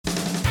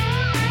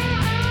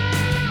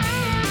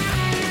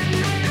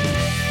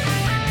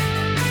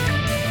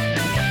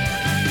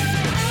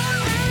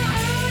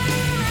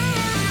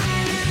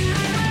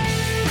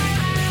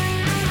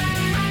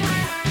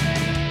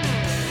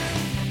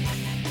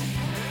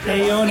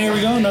Hey, yo, and here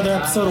we go. Another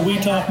episode of We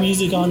Talk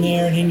Music on the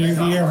air and in your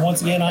ear. And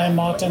once again, I'm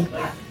Martin.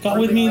 Got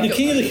with me the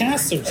king of the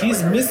casters.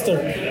 He's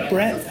Mr.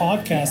 Brett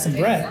Podcast. And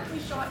Brett,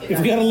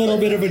 we've got a little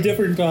bit of a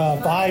different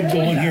vibe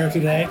going here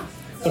today,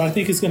 but I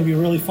think it's going to be a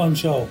really fun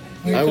show.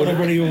 I would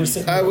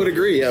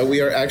agree. Yeah,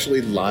 we are actually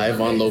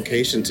live on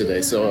location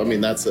today, so I mean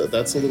that's a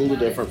little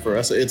different for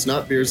us. It's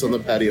not beers on the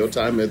patio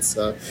time. It's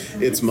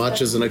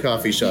matchas in a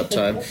coffee shop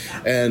time,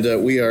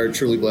 and we are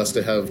truly blessed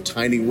to have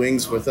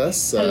Tinywiings with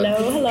us.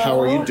 Hello. How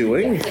are you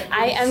doing?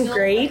 I am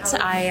great.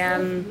 I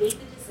am.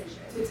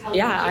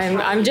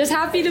 I'm just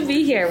happy to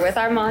be here with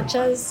our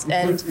matchas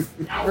and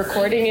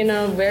recording in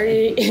a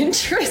very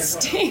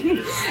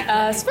interesting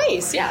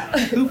space. Yeah.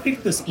 Who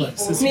picked this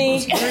place?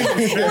 Me.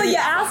 Well, you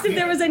asked if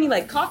there was any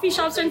coffee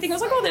shops or anything. I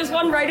was like, oh, there's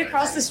one right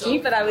across the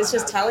street. But I was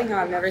just telling her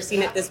I've never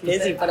seen it this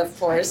busy. But of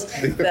course,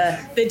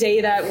 the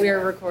day that we're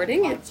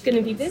recording, it's going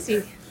to be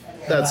busy.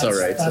 That's all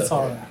right. That's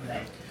all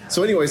right.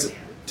 So, anyways.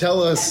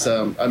 Tell us.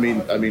 I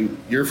mean,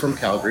 you're from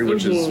Calgary,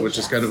 which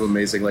is kind of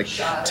amazing.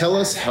 Tell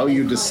us how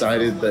you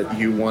decided that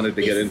you wanted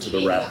to get into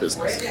the rap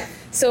business.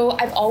 So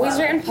I've always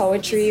written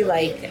poetry,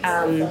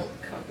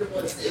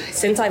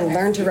 since I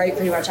learned to write,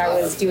 pretty much I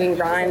was doing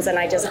rhymes, and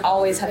I just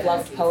always have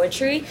loved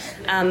poetry.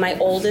 My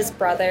oldest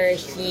brother,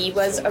 he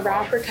was a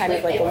rapper, kind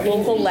of like a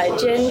local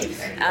legend,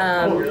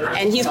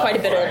 and he's quite a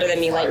bit older than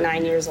me,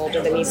 9 years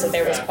older than me, so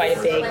there was quite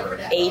a big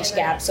age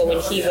gap. So when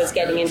he was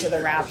getting into the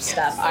rap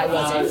stuff, I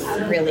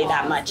wasn't really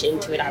that much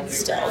into it. I was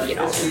still,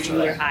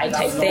 junior high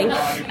type thing.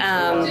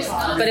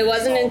 But it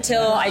wasn't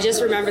until I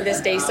just remember this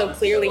day so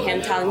clearly,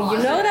 him telling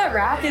me, that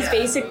rap is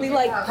basically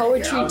like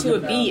poetry to a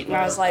beat, and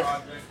I was like,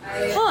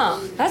 huh,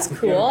 that's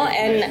cool.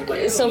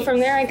 And so from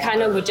there I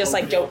kind of would just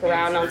joke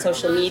around on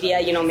social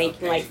media,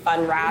 making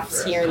fun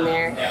raps here and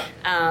there.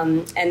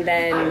 And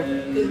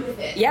then,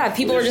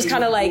 people were just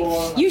kind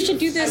of you should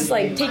do this,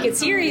 take it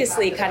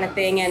seriously kind of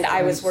thing. And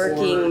I was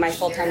working my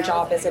full-time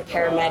job as a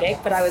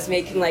paramedic, but I was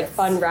making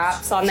fun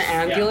raps on the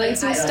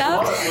ambulance and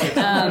stuff.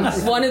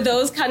 One of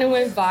those kind of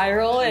went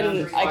viral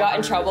and I got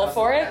in trouble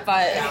for it,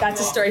 but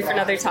that's a story for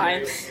another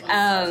time.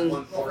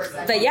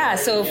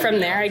 So from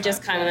there I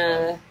just kind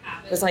of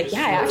was I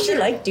actually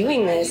like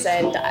doing this,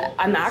 and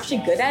I'm actually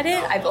good at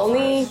it. I've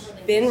only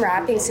been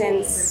rapping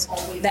since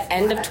the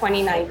end of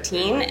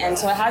 2019, and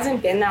so it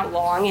hasn't been that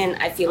long, and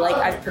I feel like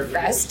I've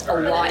progressed a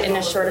lot in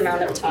a short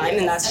amount of time,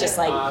 and that's just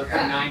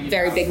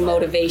very big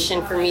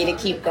motivation for me to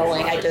keep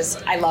going.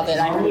 I love it.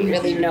 I don't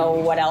really know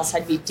what else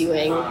I'd be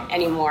doing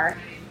anymore.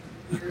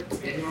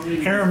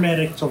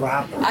 Paramedic to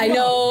rapper. I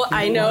know,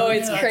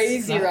 it's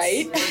crazy,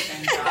 right?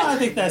 I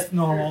think that's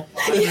normal.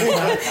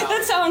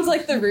 That sounds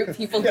like the route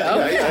people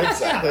go. Yeah,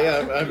 exactly.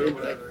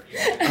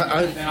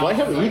 Why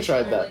haven't you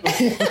tried that?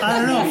 I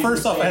don't know.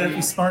 First off, I had to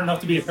be smart enough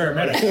to be a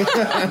paramedic.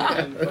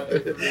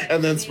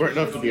 And then smart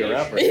enough to be a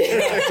rapper.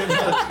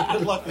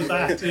 Good luck with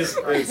that, too.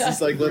 It's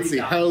just let's see,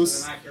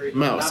 house,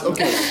 mouse.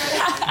 Okay,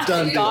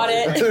 done. Got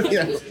it.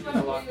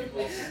 Yeah.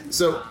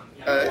 So,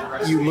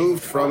 you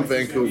moved from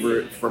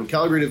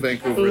Calgary to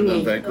Vancouver, and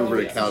then Vancouver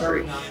to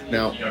Calgary.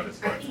 Now,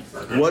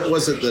 what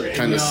was it that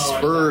kind of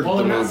spurred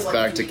the move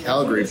back to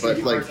Calgary?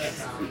 But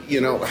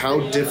how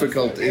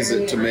difficult is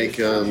it to make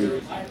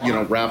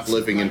rap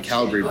living in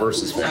Calgary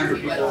versus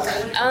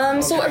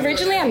Vancouver? So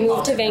originally I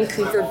moved to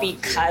Vancouver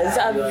because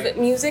of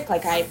music.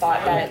 I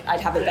thought that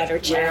I'd have a better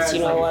chance,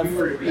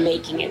 of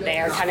making it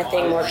there, kind of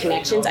thing, more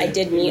connections. I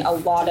did meet a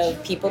lot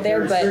of people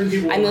there, but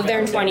I moved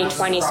there in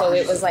 2020, so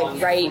it was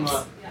right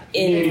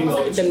in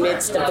the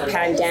midst of the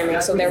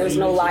pandemic, so there was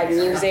no live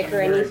music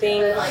or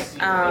anything.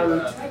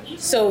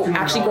 So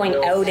actually going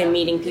out and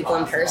meeting people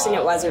in person,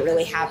 it wasn't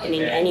really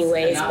happening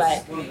anyways,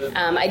 but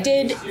I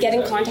did get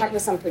in contact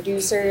with some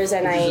producers,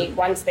 and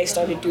once they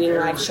started doing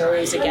live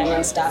shows again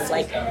and stuff,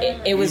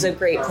 it was a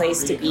great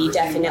place to be.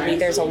 Definitely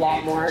there's a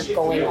lot more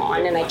going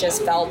on, and I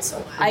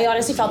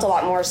honestly felt a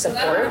lot more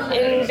support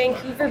in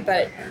Vancouver,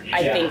 but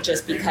I think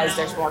just because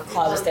there's more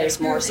clubs, there's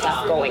more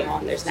stuff going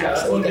on, there's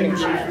naturally going to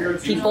be more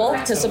people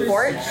to support.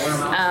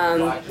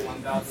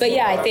 But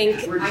yeah, I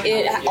think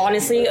it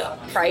honestly,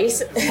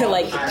 price,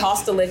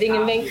 cost of living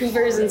in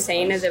Vancouver is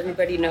insane, as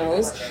everybody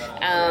knows.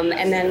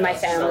 And then my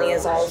family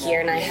is all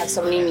here, and I have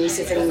so many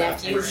nieces and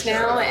nephews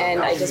now,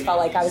 and I just felt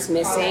like I was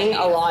missing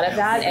a lot of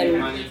that.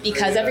 And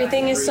because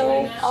everything is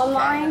so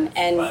online,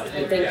 and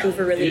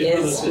Vancouver really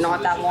is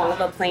not that long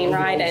of a plane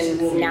ride,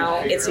 and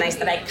now it's nice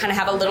that I kind of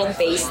have a little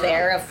base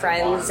there of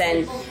friends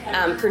and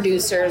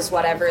producers,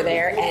 whatever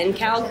there, and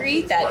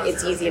Calgary, that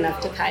it's easy enough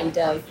to kind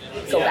of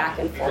go back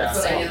and forth.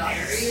 So,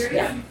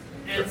 yeah.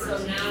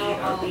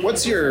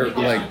 What's your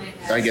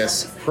I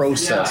guess,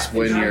 process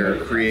when you're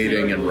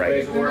creating and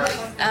writing?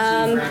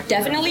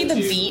 Definitely the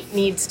beat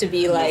needs to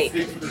be like,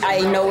 I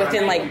know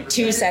within like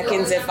 2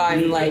 seconds if I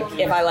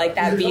like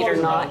that beat or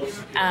not.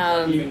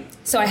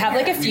 So I have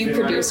like a few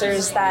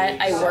producers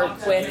that I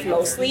work with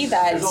mostly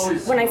that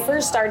when I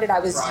first started I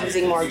was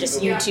using more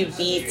just YouTube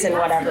beats and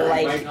whatever,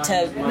 like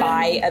to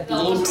buy a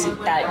beat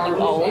that you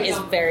own is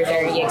very,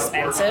 very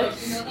expensive.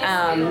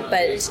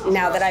 But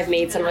now that I've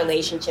made some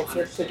relationships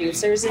with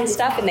producers and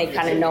stuff and they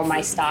kind of know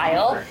my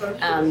style,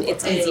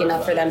 it's easy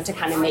enough for them to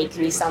kind of make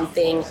me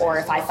something, or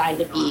if I find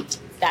a beat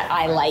that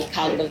I like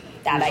kind of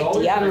that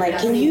idea, I'm like,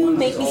 can you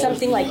make me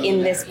something like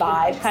in this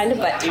vibe kind of,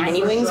 but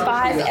Tinywiings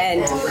vibe,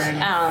 and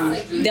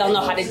they'll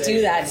know how to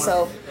do that.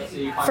 So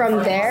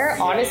from there,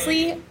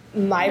 honestly,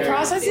 my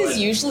process is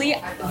usually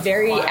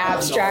very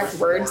abstract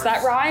words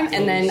that rhyme,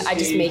 and then I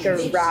just make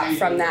a rap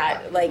from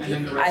that. Like,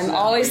 I'm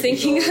always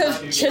thinking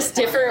of just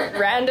different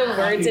random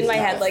words in my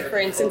head. Like, for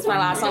instance, my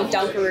last song,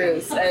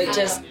 Dunkaroos,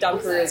 just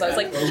Dunkaroos. I was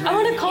like, I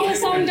want to call the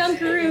song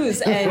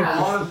Dunkaroos, and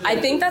I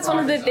think that's one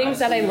of the things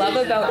that I love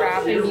about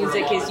rap and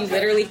music is you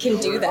literally can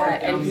do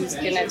that, and who's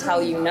gonna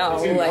tell you no?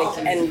 Like,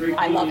 and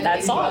I love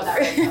that song.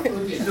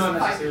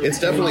 It's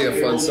definitely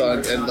a fun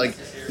song, and like.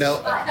 Now,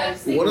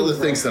 one of the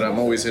things that I'm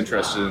always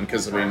interested in,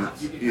 because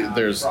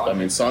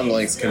song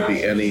lengths can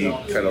be any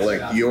kind of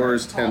length.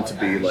 Yours tend to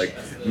be like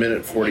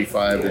minute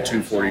 45 to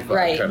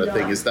 2:45 kind of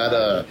thing. Is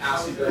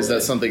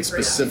that something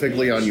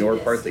specifically on your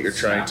part that you're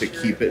trying to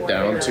keep it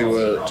down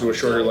to a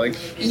shorter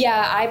length?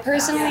 Yeah, I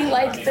personally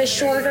like the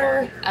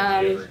shorter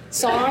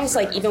songs.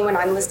 Like even when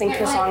I'm listening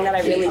to a song that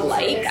I really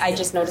like, I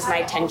just notice my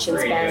attention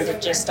span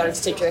it just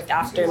starts to drift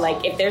after.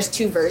 Like if there's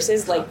 2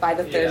 verses, like by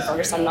the 3rd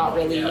verse, I'm not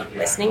really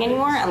listening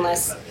anymore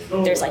unless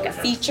there's like a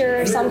feature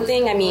or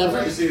something. I mean,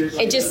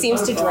 it just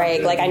seems to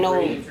drag. Like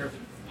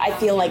I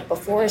feel like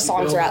before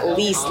songs are at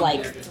least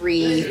like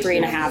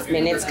 3.5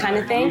 minutes kind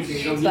of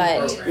thing.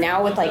 But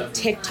now with like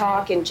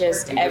TikTok and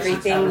just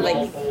everything,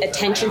 like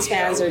attention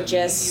spans are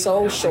just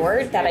so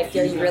short that I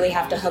feel you really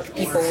have to hook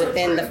people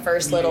within the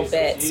first little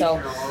bit. So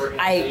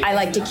I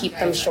like to keep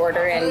them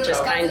shorter and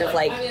just kind of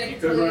like,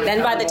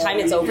 then by the time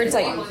it's over, it's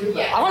like,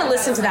 I want to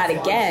listen to that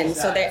again.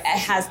 So it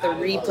has the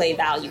replay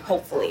value,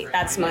 hopefully.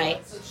 That's my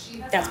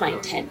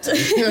intent.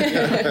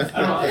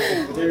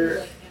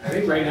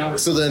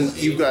 So then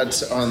you've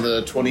got, on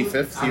the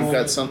 25th, you've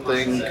got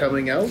something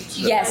coming out?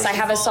 Yes, I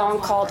have a song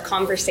called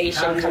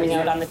Conversation coming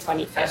out on the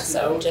 25th,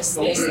 so just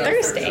this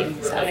Thursday.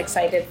 So I'm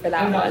excited for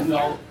that one.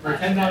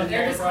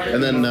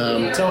 And then...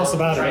 tell us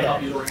about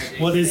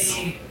it. What is...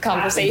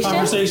 Conversation?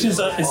 Conversation?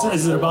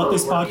 Is it about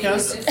this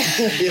podcast?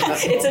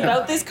 It's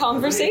about this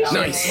conversation.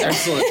 Nice,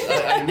 excellent.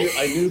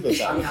 I knew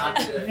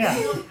that.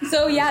 Yeah.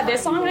 So yeah,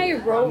 this song I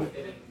wrote...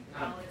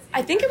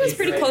 I think it was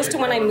pretty close to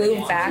when I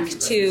moved back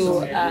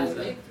to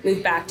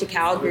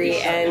Calgary,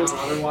 and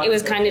it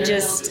was kind of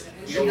just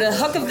the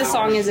hook of the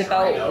song is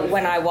about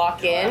when I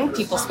walk in,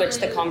 people switch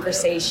the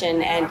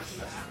conversation, and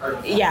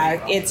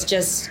yeah, it's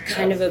just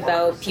kind of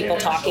about people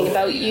talking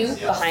about you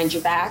behind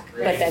your back,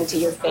 but then to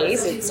your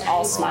face, it's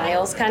all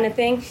smiles kind of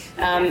thing.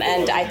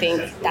 And I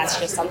think that's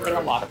just something a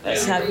lot of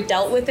us have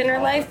dealt with in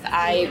our life.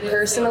 I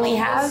personally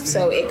have,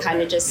 so it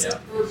kind of just,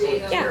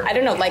 yeah, I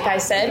don't know. Like I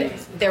said,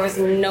 there was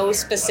no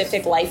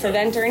specific life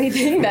event or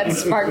anything that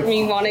sparked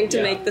me wanting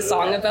to make the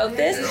song about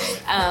this.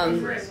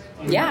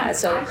 Yeah,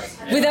 so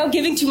without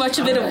giving too much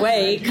of it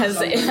away, because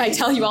if I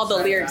tell you all the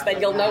lyrics, then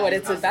you'll know what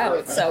it's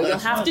about. So you'll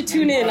have to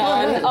tune in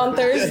on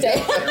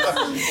Thursday.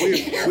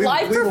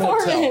 Live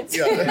performance.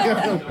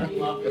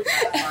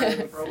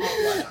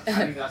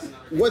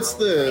 What's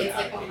the,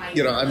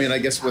 I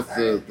guess with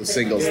the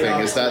singles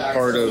thing, is that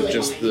part of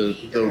just the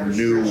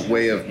new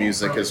way of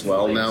music as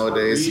well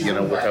nowadays,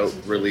 without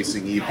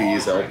releasing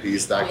EPs,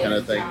 LPs, that kind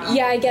of thing?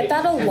 Yeah, I get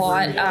that a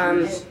lot.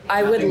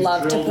 I would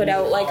love to put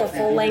out like a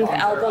full-length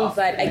album,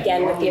 but again,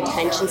 with the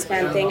attention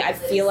span thing, I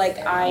feel like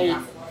I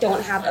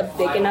don't have a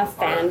big enough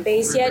fan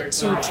base yet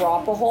to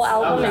drop a whole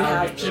album and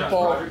have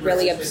people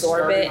really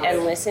absorb it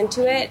and listen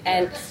to it.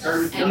 And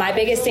my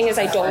biggest thing is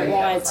I don't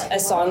want a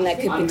song that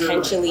could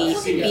potentially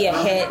be a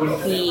hit,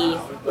 be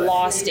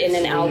lost in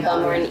an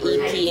album or an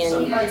EP,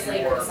 and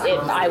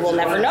I will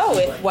never know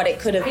what it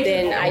could have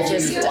been.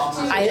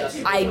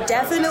 I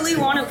definitely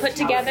want to put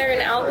together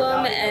an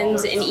album and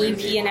an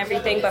EP and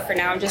everything, but for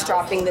now I'm just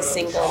dropping the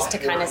singles to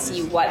kind of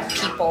see what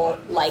people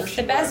like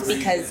the best,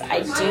 because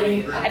I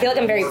feel like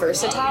I'm very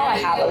versatile. I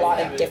have a lot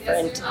of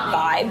different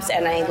vibes,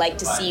 and I like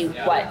to see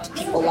what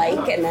people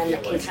like, and then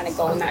I can kind of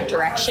go in that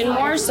direction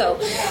more. So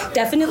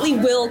definitely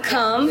will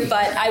come,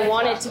 but I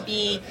want it to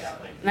be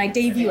my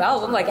debut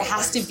album. Like, it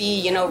has to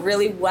be,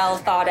 really well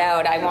thought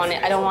out. I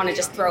don't want to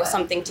just throw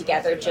something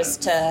together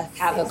just to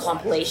have a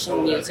compilation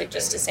of music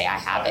just to say I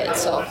have it.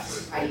 So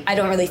I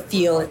don't really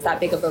feel it's that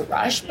big of a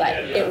rush, but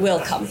it will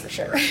come for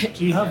sure.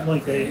 Do you have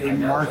like a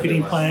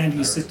marketing plan? Do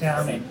you sit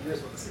down and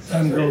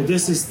go,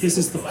 this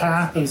is the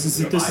path, this is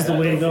the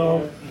way to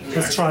go,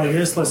 let's try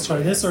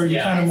this, or are you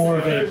kind of more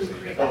of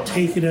a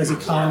take it as it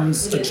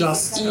comes,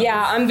 adjust?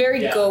 Yeah, I'm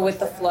very go with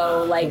the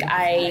flow. Like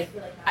I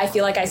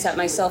feel like I set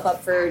myself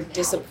up for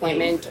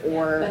disappointment,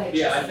 or I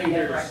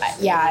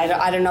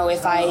don't know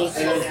if I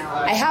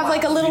have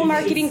like a little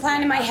marketing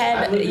plan in my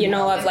head, you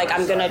know, of like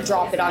I'm gonna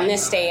drop it on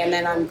this day, and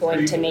then I'm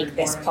going to make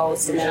this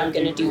post, and then I'm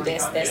gonna do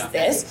this.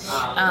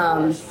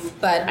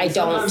 But I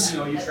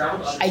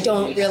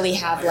don't really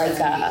have like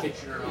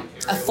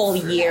a full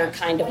year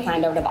kind of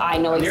planned out of I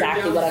know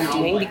exactly what I'm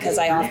doing, because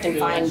I often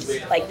find,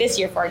 like this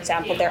year, for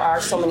example, there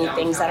are so many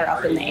things that are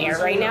up in the air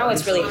right now.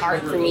 It's really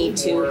hard for me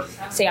to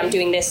say I'm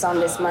doing this on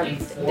this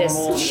month, this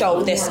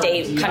show, this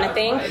day kind of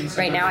thing.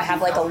 Right now I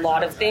have like a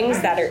lot of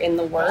things that are in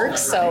the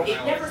works. So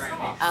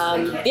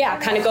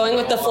kind of going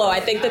with the flow. I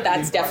think that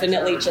that's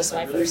definitely just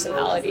my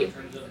personality.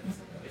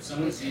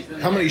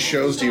 How many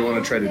shows do you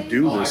want to try to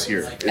do this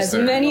year? As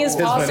many as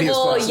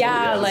possible.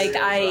 Yeah, like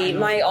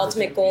my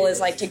ultimate goal is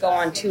like to go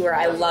on tour.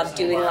 I love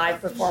doing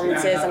live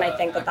performances, and I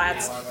think that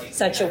that's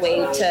such a way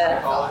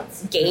to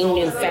gain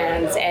new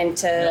fans and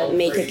to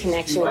make a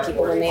connection with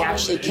people when they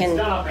actually can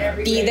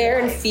be there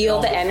and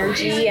feel the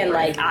energy, and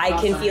like I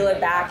can feel it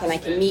back, and I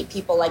can meet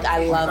people. Like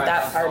I love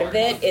that part of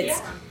it. It's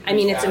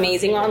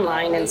amazing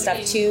online and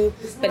stuff too,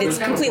 but it's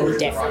completely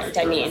different.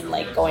 I mean,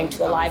 like going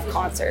to a live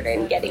concert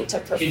and getting to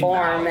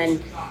perform,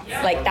 and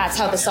like that's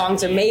how the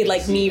songs are made,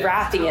 like me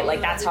rapping it, like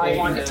that's how I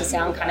want it to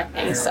sound kind of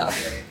thing. So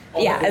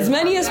yeah, as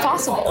many as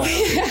possible.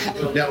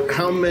 Now,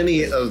 how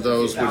many of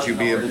those would you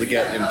be able to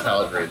get in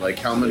Calgary? Like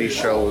how many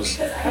shows,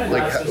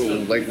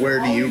 like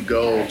where do you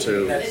go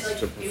to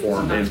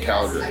perform in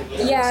Calgary?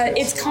 Yeah,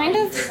 it's kind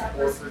of...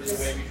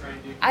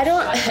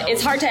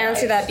 it's hard to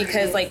answer that,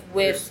 because like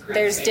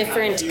there's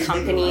different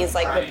companies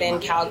like within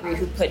Calgary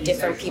who put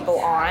different people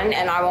on,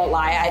 and I won't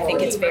lie, I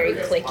think it's very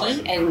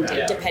cliquey, and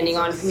depending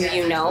on who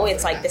you know,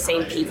 it's like the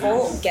same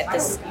people get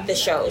the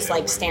shows,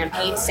 like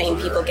Stampede, same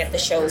people get the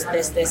shows,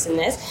 this and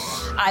this.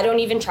 I don't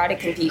even try to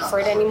compete for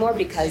it anymore,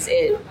 because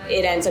it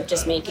ends up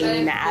just making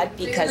me mad,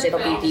 because it'll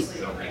be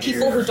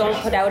people who don't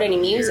put out any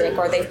music,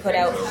 or they've put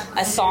out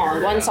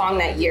one song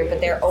that year,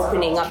 but they're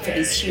opening up for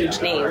these huge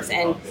names,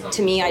 and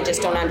to me, I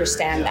just don't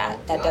understand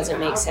that doesn't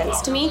make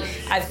sense to me.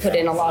 I've put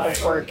in a lot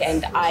of work,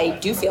 and I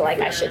do feel like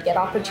I should get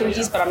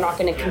opportunities, but I'm not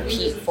going to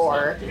compete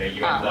for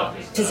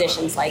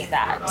positions like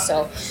that.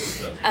 So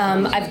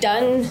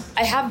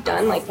I have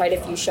done like quite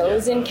a few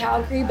shows in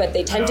Calgary, but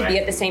they tend to be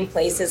at the same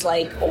places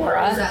like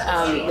Aura,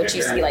 which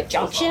used to be like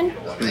Junction,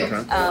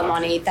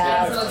 on 8th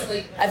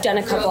Ave. I've done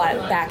a couple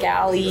at Back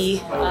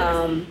Alley,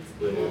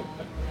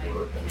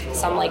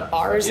 some like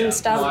bars and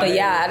stuff, but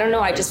yeah, I don't know,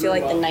 I just feel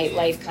like the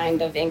nightlife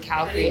kind of in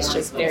Calgary is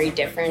just very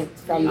different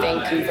from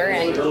Vancouver,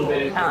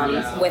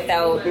 and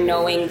without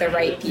knowing the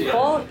right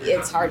people,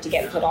 it's hard to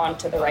get put on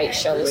to the right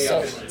shows.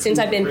 So since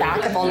I've been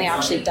back, I've only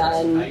actually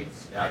done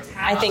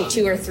I think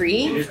 2 or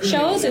 3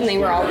 shows, and they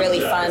were all really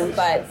fun,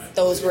 but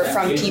those were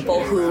from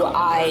people who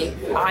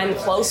I'm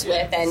close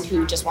with, and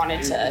who just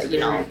wanted to, you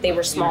know, they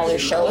were smaller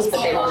shows,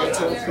 but they wanted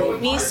to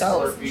include me.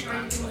 So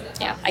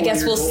yeah, I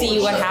guess we'll see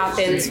what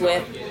happens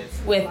with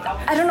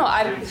I don't know,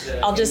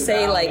 I'll just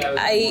say, like,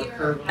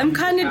 I'm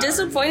kind of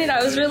disappointed.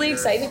 I was really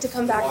excited to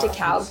come back to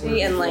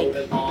Calgary, and like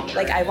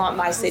I want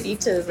my city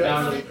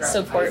to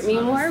support me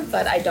more,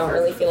 but I don't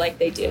really feel like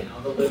they do.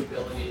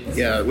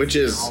 Yeah, which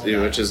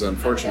is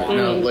unfortunate.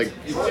 Now, like,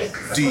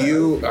 do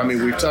you, I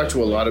mean, we've talked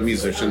to a lot of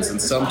musicians,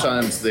 and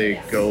sometimes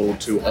they go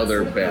to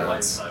other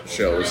bands'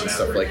 shows and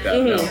stuff like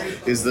that. Now,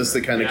 is this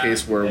the kind of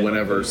case where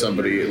whenever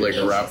somebody, like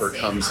a rapper,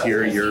 comes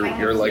here,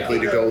 you're likely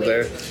to go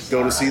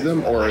to see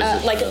them? Or is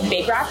it, like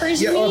big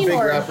rappers, you mean? Yeah, big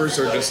rappers,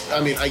 or just, I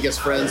mean, I guess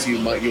friends, you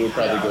would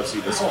probably go see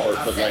the support,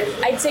 but like...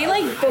 I'd say,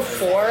 like,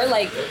 before,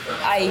 like,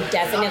 I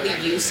definitely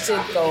used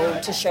to go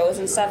to shows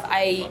and stuff.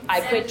 I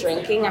quit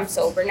drinking, I'm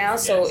sober now,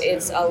 so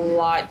it's a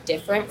lot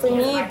different for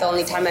me. The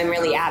only time I'm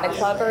really at a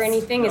club or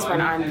anything is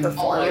when I'm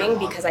performing,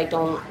 because I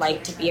don't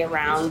like to be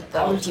around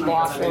the people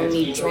offering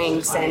me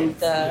drinks and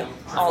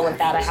all of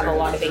that. I have a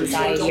lot of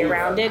anxiety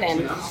around it,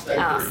 and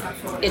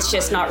it's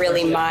just not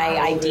really my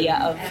idea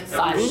of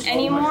fun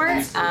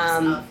anymore.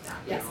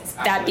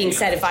 That being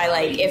said,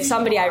 if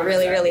somebody I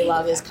really, really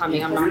love is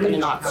coming, I'm not going to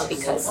not go,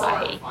 because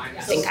I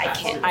think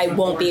I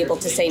won't be able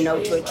to say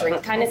no to a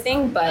drink kind of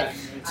thing, but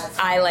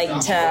I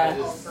like to,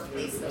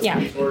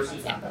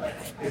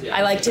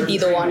 I like to be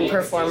the one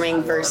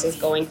performing versus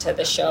going to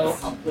the show.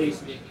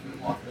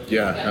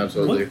 Yeah,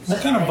 absolutely.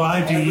 What kind of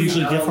vibe do you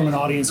usually get from an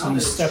audience when you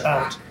step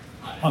out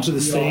onto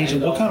the stage,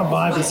 and what kind of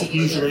vibe is it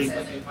usually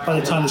by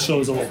the time the show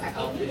is over?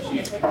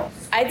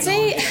 I'd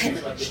say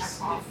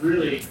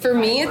for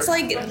me, it's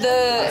like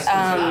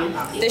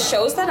the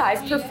shows that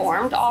I've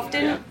performed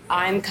often,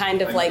 I'm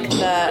kind of like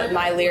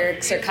my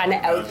lyrics are kind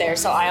of out there,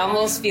 so I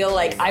almost feel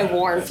like I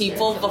warn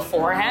people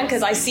beforehand,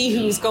 because I see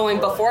who's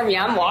going before me.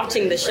 I'm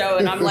watching the show,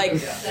 and I'm like,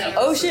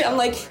 oh shit, I'm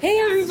like, hey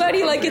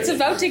everybody, like it's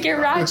about to get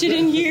ratchet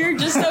in here,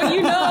 just so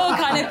you know,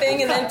 kind of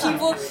thing. And then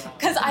people,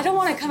 because I don't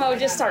want to come out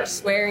and just start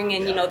swearing,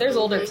 and you know, there's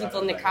older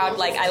people in the crowd,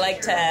 like I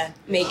like to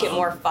make it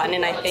more fun,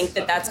 and I think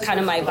that that's kind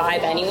of my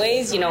vibe anyways.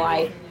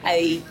 ways.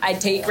 I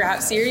take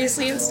rap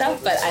seriously and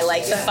stuff, but I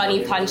like the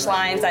funny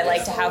punchlines. I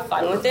like to have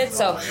fun with it.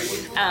 So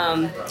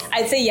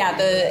I'd say,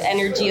 the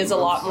energy is a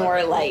lot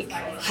more like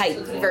hype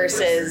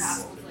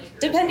versus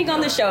depending on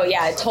the show.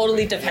 Yeah, it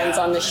totally depends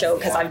on the show,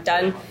 because I've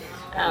done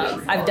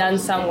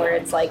some where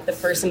it's like the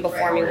person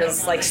before me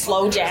was like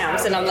slow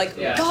jams, and I'm like,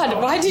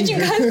 God, why did you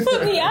guys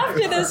put me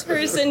after this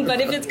person?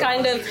 But if it's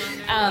kind of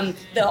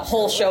the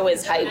whole show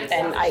is hype,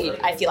 then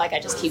I feel like I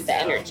just keep the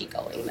energy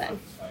going then.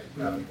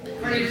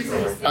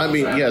 I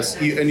mean, yes,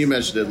 you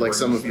mentioned it, like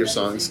some of your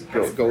songs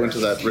go into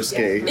that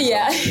risque.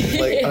 Yeah.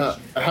 Like,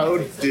 how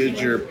did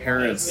your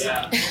parents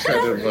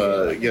kind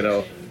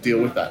of, deal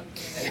with that?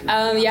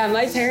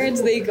 My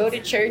parents, they go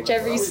to church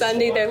every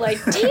Sunday. They're like,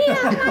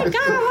 damn, my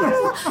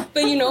God.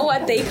 But you know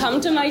what? They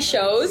come to my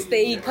shows.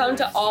 They come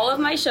to all of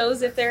my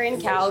shows if they're in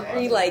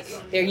Calgary. Like,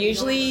 they're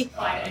usually,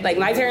 like,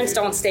 my parents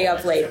don't stay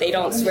up late. They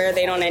don't swear,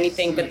 they don't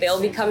anything. But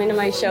they'll be coming to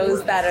my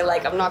shows that are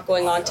like, I'm not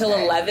going on till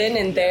 11.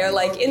 And they're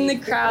like in the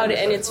crowd.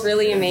 And it's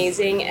really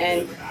amazing.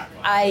 And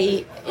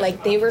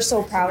they were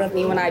so proud of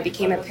me when I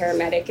became a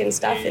paramedic and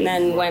stuff. And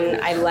then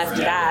when I left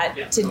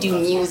that to do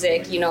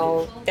music,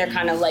 they're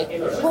kind of like,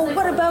 well,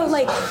 what about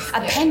like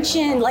a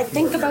pension? Like,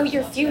 think about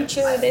your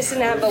future, this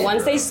and that. But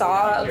once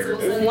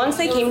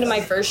they came to my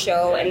first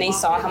show and they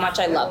saw how much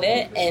I love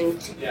it and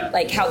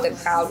like how the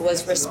crowd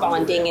was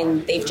responding,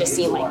 and they've just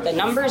seen like the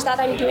numbers that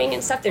I'm doing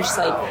and stuff, they're just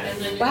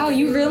like, wow,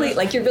 you're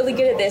really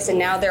good at this. And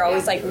now they're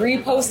always like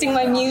reposting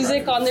my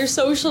music on their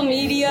social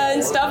media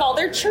and stuff. All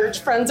their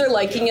church friends are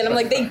liking it. I'm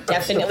like, they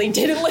definitely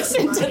didn't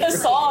listen to the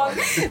song,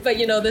 but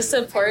the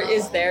support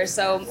is there.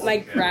 So my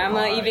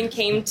grandma even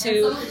came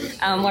to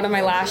one of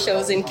my last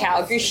shows in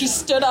Calgary. She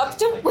stood up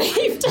to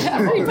wave to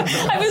everybody.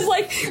 I was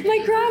like,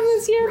 my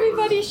grandma's here,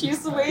 everybody. She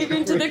used to wave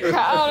into the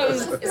crowd.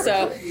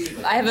 So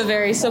I have a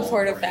very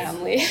supportive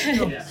family.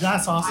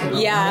 That's awesome.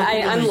 Yeah,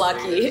 I'm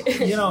lucky.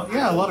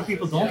 A lot of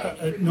people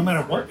don't, no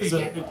matter what is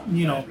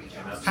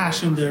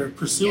passion they're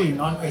pursuing,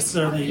 not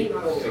necessarily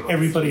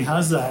everybody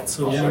has that.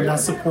 So that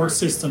support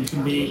system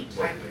can be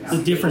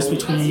the difference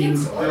between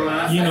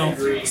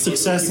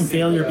success and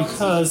failure,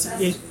 because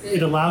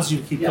it allows you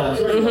to keep going.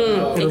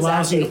 Mm-hmm, it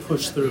allows you to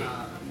push through.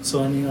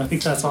 So I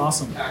think that's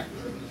awesome. Yeah.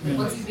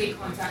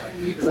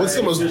 What's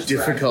the most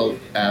difficult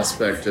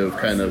aspect of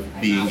kind of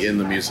being in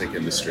the music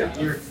industry?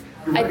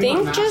 I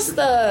think just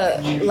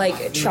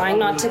trying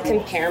not to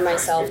compare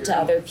myself to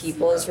other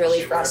people is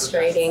really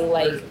frustrating.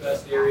 Like,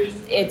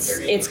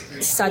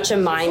 it's such a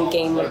mind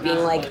game of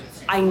being like,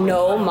 I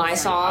know my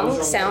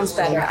song sounds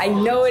better. I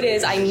know it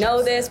is. I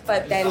know this,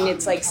 but then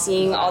it's like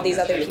seeing all these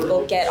other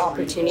people get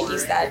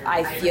opportunities that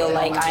I feel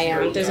like I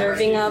am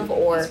deserving of,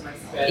 or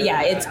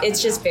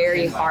it's just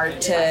very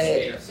hard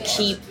to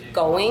keep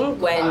going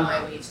when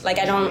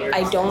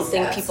I don't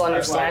think people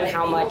understand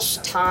how much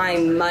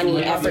time,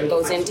 money, effort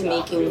goes into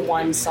making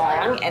one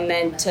song, and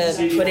then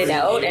to put it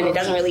out and it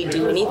doesn't really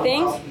do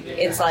anything.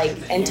 It's like,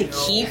 and to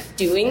keep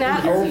doing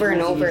that over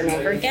and over and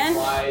over again,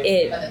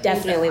 it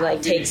definitely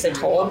takes a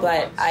toll.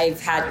 But I've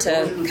had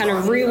to kind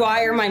of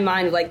rewire my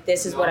mind, like,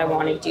 this is what I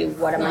want to do.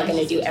 What am I going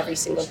to do every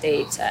single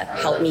day to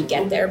help me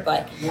get there?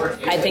 But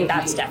I think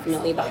that's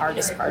definitely the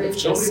hardest part of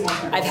just,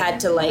 I've had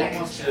to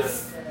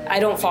I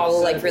don't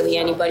follow really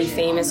anybody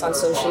famous on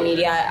social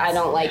media. I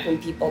don't like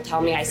when people tell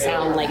me I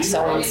sound like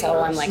so-and-so.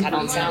 I'm like, I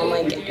don't sound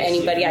like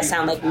anybody. I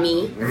sound like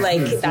me.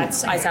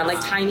 I sound like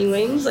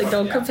Tinywiings.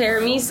 Don't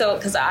compare me. So,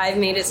 because I've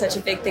made it such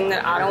a big thing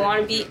that I don't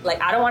want to be,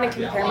 I don't want to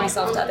compare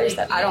myself to others,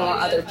 that I don't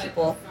want other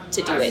people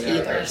to do it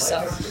either.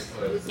 So,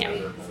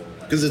 yeah.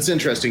 Because it's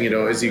interesting,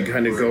 as you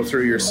kind of go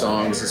through your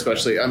songs,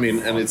 especially, and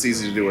it's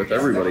easy to do with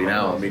everybody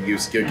now. You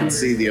can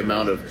see the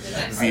amount of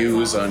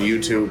views on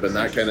YouTube and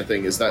that kind of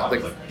thing. Is that,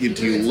 do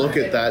you look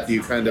at that, do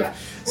you kind of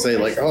say,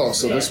 oh,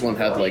 so this one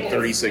had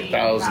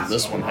 36,000,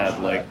 this one had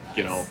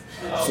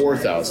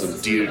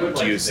 4,000. Do you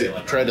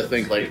try to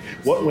think,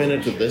 what went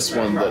into this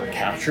one that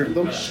captured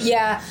them?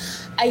 Yeah.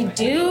 I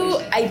do.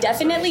 I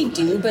definitely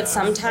do, but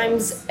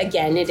sometimes,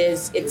 again, it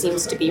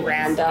seems to be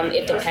random.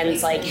 It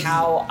depends,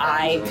 how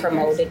I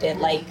promoted it,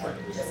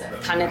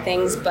 kind of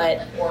things.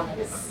 But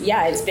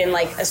yeah, it's been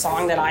a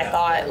song that I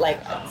thought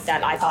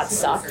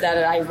sucked,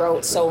 that I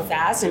wrote so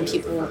fast and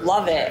people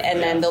love it. And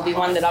then there'll be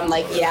one that I'm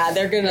like, yeah,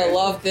 they're gonna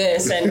love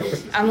this, and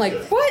I'm like,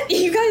 what?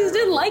 You guys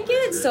didn't like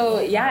it? So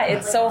yeah,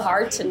 it's so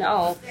hard to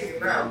know.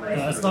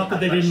 It's not that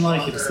they didn't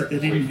like it; it's that they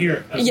didn't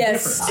hear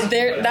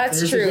it.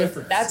 That's true.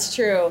 That's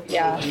true.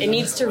 Yeah, it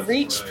needs to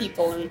reach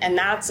people, and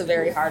that's a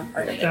very hard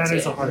part of it. That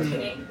is a hard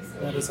thing.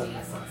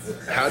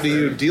 How do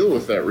you deal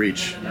with that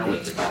reach?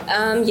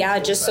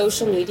 Just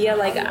social media.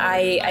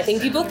 I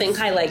think people think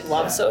I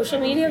love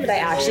social media, but I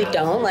actually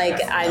don't.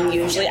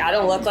 I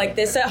don't look like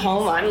this at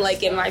home. I'm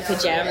in my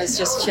pajamas,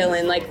 just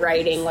chilling,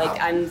 writing.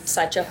 I'm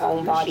such a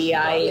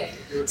homebody.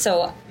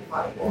 So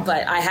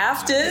but I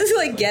have to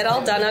like get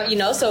all done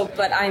up, so,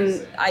 but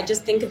I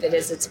just think of it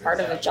as it's part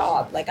of a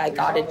job. Like I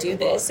got to do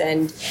this.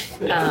 And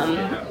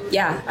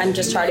I'm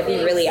just trying to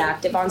be really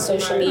active on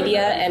social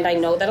media. And I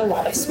know that a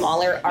lot of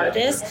smaller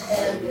artists,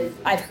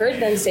 I've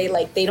heard them say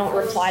like they don't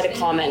reply to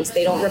comments,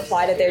 they don't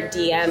reply to their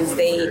DMs,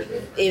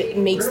 it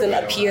makes them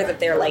appear that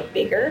they're like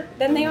bigger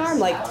than they are. I'm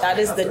like, that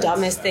is the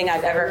dumbest thing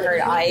I've ever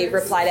heard. I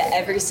reply to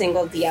every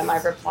single DM.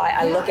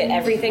 I look at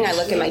everything. I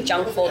look at my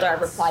junk folder. I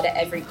reply to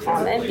every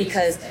comment,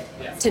 because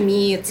to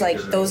me it's like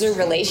those are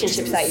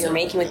relationships that you're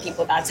making with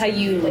people. That's how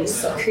you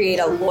create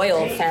a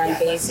loyal fan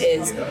base,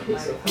 is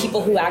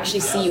people who actually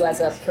see you as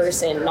a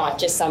person, not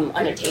just some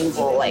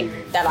unattainable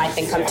like that I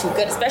think I'm too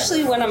good,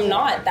 especially when I'm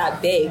not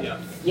that big.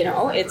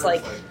 It's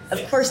like,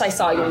 of course I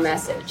saw your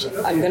message,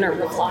 I'm gonna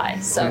reply.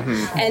 So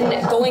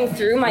and going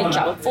through my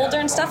junk folder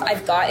and stuff,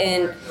 I've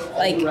gotten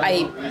like,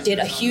 I did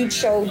a huge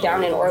show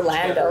down in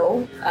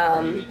Orlando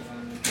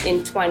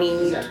in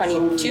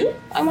 2022,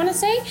 I want to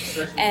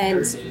say,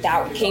 and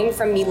that came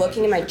from me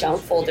looking in my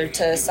junk folder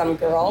to some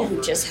girl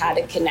who just had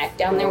a connect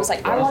down there, was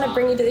like, I want to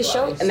bring you to the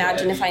show.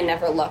 Imagine if I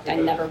never looked, I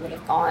never would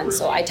have gone.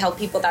 So I tell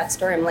people that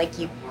story. I'm like,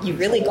 you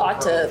really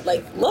got to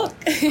like look.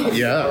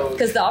 Yeah.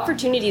 Because the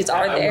opportunities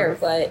are there.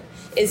 But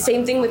it's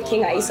same thing with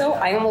King ISO.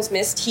 I almost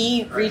missed,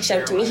 he reached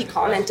out to me, he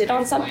commented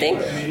on something,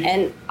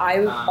 and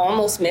I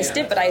almost missed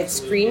it, but I had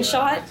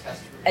screenshot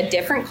a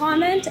different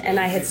comment, and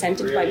I had sent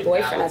it to my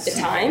boyfriend at the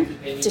time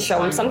to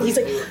show him something. He's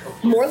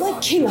like, more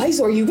like King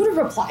Iso, are you going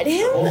to reply to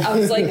him? I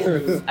was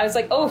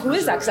like, oh, who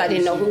is that? Because I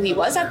didn't know who he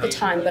was at the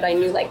time, but I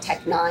knew like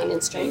Tech Nine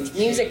and Strange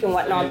Music and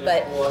whatnot.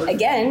 But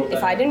again,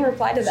 if I didn't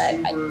reply to that,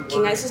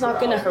 King Iso's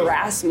not going to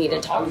harass me to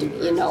talk to me,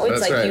 It's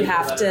That's like right. You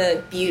have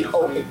to be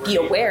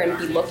aware and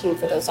be looking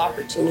for those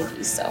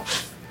opportunities, so...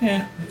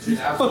 Yeah,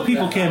 but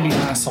people can be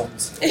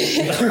assholes.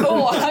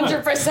 Oh,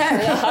 100%,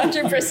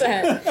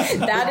 100%.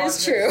 That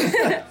is true.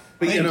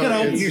 But you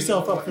gotta open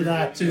yourself up for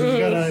that too. You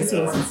gotta,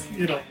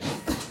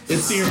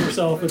 steer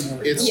yourself in the.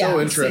 It's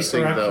so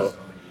interesting though,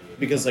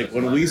 because like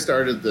when we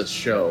started this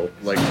show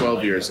like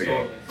 12 years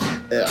ago,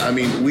 I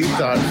mean, we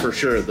thought for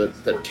sure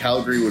that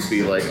Calgary would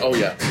be like, oh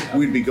yeah,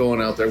 we'd be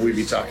going out there, we'd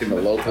be talking to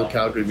local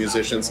Calgary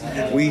musicians.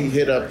 We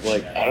hit up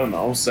like, I don't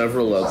know,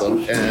 several of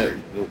them,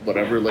 and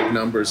whatever like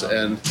numbers,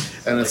 and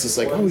it's just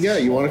like, oh yeah,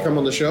 you want to come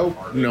on the show?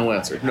 No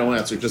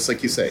answer, just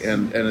like you say,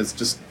 and it's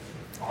just.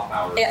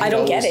 I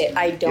don't get it.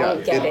 I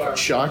don't get it. It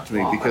shocked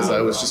me because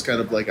I was just kind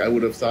of like, I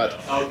would have thought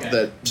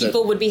that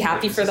people would be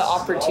happy for the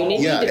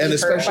opportunity to be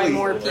heard by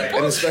more people.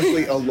 And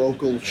especially a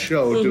local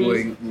show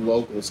doing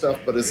local stuff.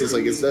 But it's just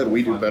like I said,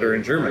 we do better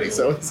in Germany.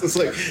 So it's just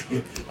like,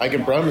 I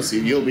can promise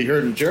you'll be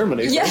heard in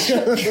Germany. Yeah.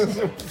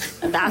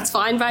 That's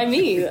fine by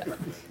me.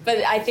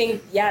 But I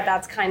think,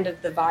 that's kind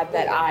of the vibe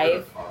that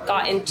I've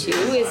gotten to,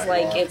 is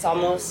like, it's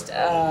almost...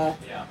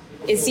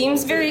 it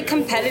seems very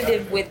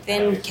competitive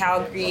within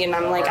Calgary, and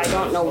I'm like, I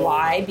don't know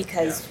why,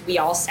 because we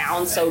all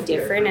sound so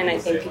different, and I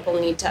think people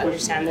need to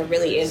understand there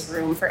really is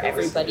room for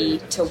everybody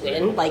to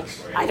win. Like,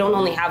 I don't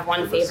only have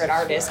one favorite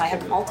artist, I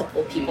have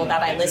multiple people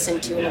that I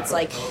listen to, and it's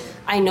like,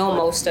 I know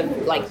most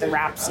of like the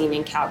rap scene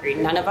in Calgary.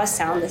 None of us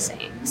sound the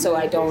same, so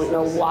I don't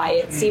know why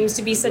it seems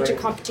to be such a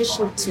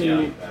competition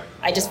to...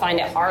 I just find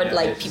it hard,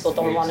 like people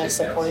don't want to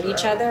support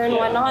each other and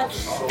whatnot.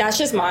 That's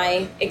just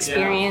my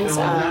experience.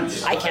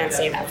 I can't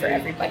say that for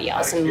everybody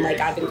else. And like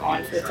I've been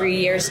gone for 3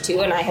 years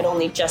too, and I had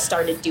only just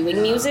started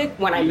doing music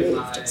when I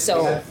moved.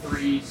 So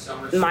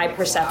my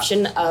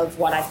perception of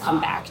what I've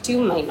come back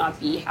to might not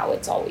be how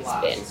it's always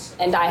been.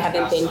 And I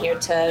haven't been here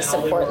to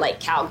support like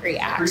Calgary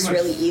acts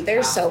really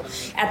either. So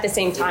at the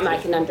same time, I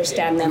can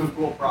understand them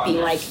being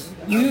like,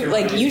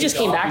 you just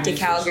came back to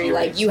Calgary,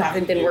 like you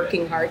haven't been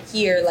working hard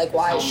here, like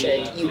why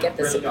should you get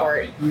the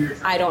support?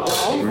 I don't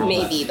know,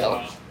 maybe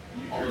though.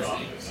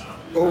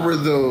 Over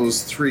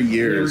those 3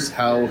 years,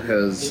 how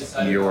has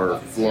your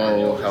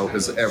flow, how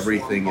has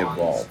everything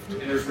evolved?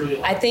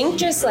 I think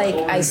just like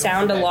I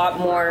sound a lot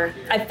more,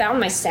 I found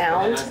my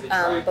sound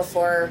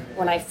before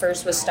when I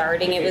first was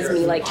starting. It was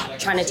me like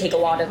trying to take a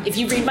lot of, if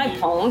you read my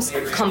poems,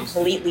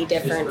 completely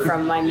different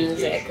from my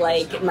music.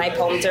 Like my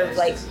poems are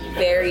like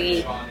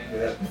very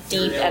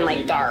deep and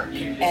like dark,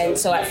 and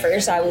so at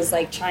first I was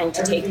like trying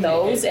to take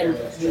those and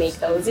make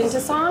those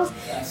into songs,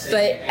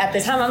 but at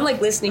the time I'm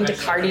like listening to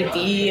Cardi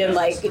B and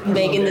like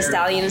Megan Thee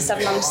Stallion and stuff,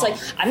 and I'm just like,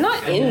 I'm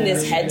not in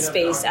this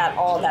headspace at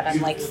all that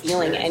I'm like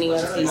feeling any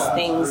of these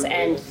things,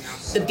 and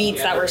the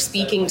beats that were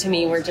speaking to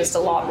me were just a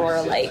lot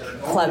more like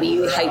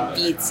clubby hype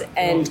beats.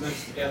 And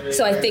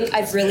so I think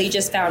I've really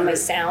just found my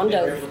sound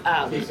of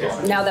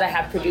now that I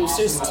have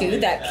producers too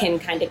that can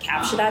kind of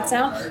capture that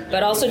sound,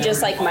 but also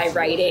just like my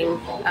writing.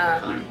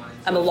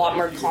 I'm a lot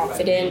more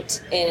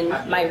confident in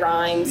my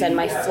rhymes and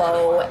my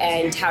flow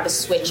and how to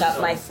switch up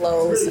my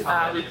flows.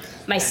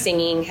 My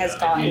singing has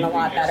gotten a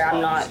lot better.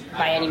 I'm not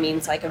by any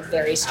means like a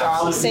very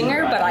strong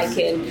singer, but I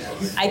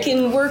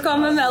can work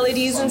on the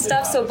melodies and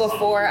stuff. So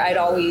before I'd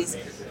always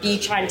be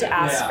trying to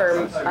ask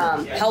for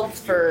help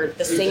for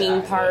the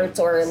singing parts,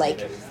 or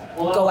like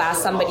go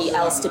ask somebody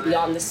else to be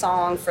on the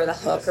song for the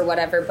hook or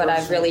whatever, but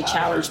I've really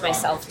challenged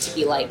myself to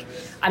be like,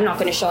 I'm not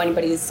going to show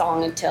anybody the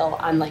song until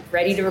I'm like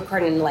ready to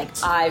record and like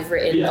I've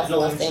written the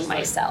whole thing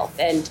myself.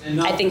 And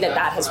I think that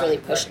has really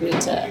pushed me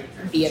to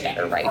be a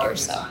better writer.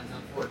 So.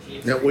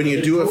 Now, when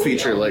you do a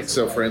feature, like,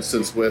 so for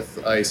instance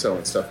with ISO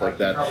and stuff like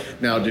that,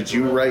 now did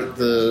you write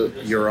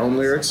your own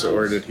lyrics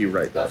or did he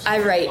write those? I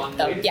write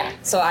them, yeah.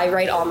 So I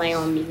write all my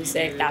own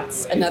music.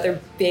 That's another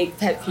big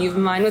pet peeve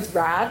of mine with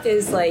rap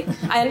is like,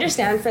 I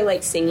understand for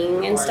like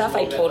singing and stuff,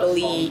 I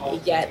totally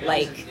get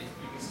like,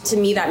 to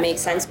me that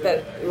makes sense,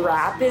 but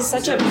rap is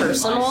such a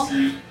personal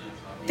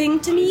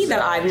thing to me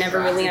that I've never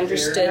really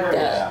understood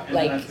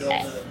like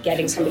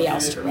getting somebody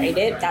else to write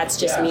it. That's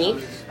just me.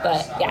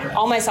 But yeah,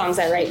 all my songs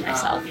I write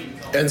myself.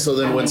 And so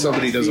then when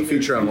somebody does a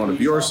feature on one of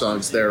your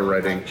songs, they're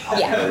writing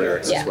the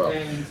lyrics as well.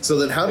 So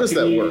then how does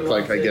that work?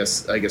 Like, I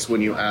guess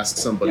when you ask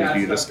somebody,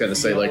 do you just kind of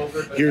say like,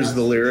 here's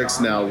the lyrics,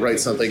 now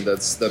write something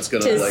that's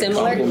going to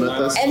like complement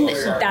this? And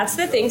that's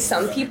the thing.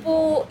 Some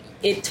people,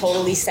 it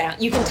totally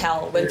you can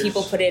tell when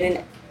people put in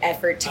an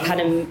effort to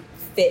kind of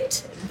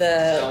fit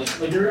the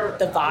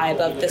vibe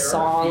of the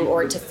song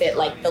or to fit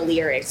like the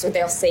lyrics, or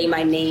they'll say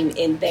my name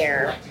in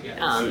there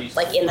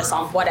like in the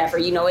song, whatever,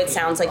 you know, it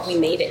sounds like we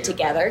made it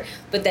together.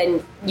 But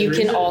then you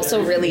can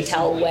also really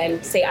tell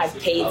when, say, I've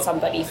paid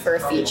somebody for a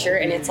feature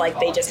and it's like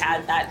they just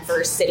had that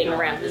verse sitting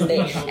around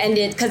and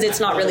because it's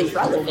not really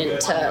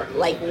relevant to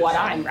like what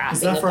I'm rapping.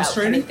 Is that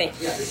frustrating?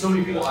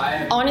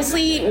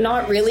 Honestly,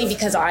 not really,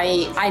 because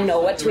I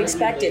know what to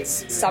expect.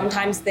 It's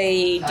sometimes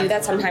they do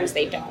that, sometimes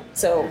they don't.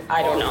 So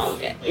I don't know.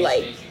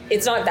 Like,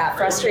 it's not that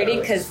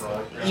frustrating because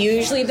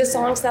usually the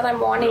songs that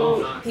I'm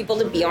wanting people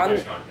to be on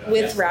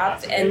with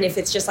rap, and if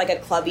it's just like a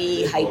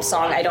clubby hype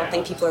song, I don't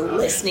think people are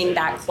listening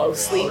that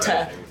closely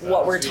to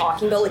what we're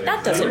talking about. Like,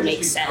 that doesn't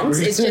make sense.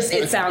 It's just,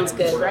 it sounds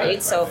good,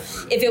 right? So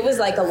if it was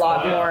like a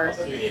lot more,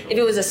 if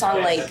it was a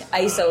song like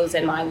ISO's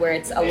in mine where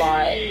it's a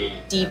lot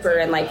deeper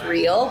and like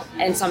real,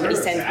 and somebody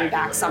sends me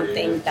back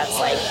something that's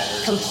like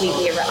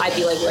completely, I'd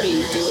be like, what are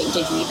you doing?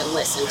 Did you even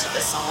listen to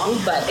the song?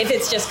 But if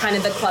it's just kind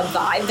of the club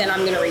vibe, then I'm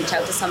going to reach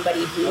out to somebody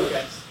who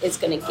is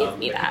going to give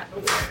me that.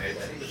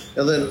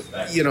 And then,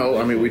 you know,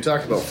 I mean, we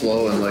talked about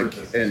flow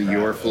and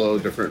your flow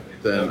different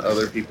than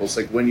other people's.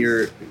 Like when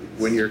you're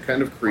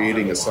kind of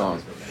creating a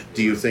song,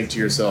 do you think to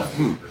yourself,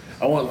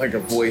 I want like a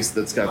voice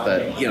that's got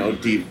that, you know,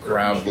 deep,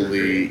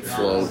 gravelly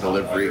flow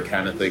delivery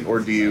kind of thing, or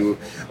do you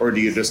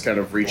just kind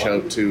of reach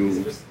out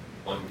to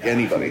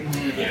anybody?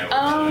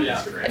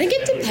 I think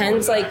it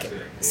depends. Like,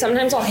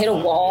 sometimes I'll hit a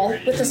wall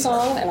with a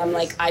song and I'm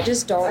like, I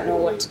just don't know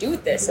what to do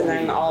with this, and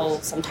then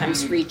I'll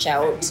sometimes reach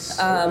out,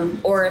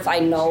 or if I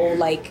know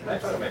like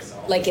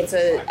it's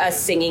a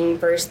singing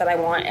verse that I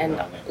want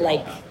and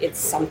like it's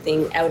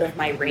something out of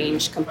my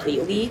range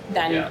completely,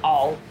 then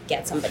I'll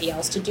get somebody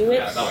else to do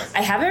it.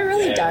 I haven't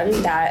really done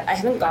that. I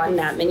haven't gotten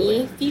that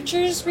many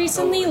features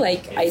recently.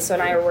 Like, ISO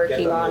and I are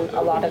working on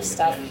a lot of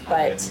stuff,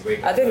 but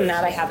other than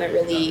that, I haven't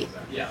really.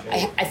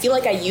 I feel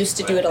like I used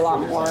to do it a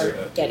lot more,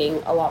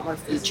 getting a lot more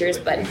features,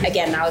 but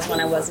again, that was when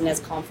I wasn't as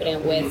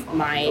confident with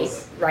my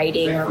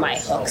writing or my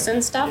hooks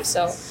and stuff,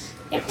 so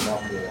yeah.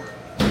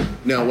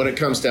 Now, when it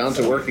comes down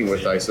to working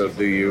with ISO,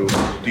 do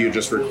you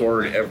just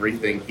record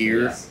everything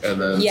here and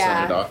then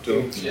send it off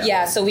to him?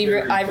 Yeah, so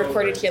I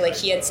recorded here. Like,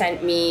 he had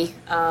sent me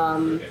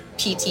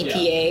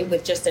PTPA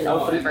with just an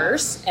open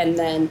verse, and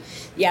then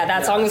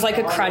that song was like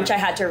a crunch. I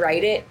had to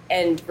write it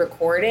and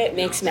record it,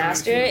 mix,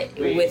 master it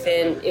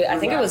within, I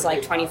think it was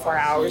like 24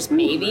 hours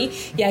maybe.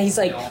 Yeah, he's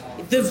like,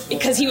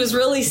 because he was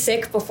really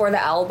sick before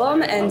the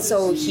album, and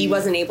so he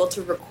wasn't able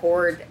to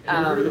record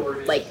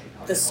like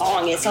the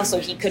song itself, so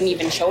he couldn't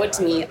even show it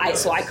to me.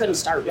 So I couldn't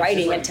start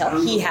writing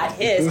until he had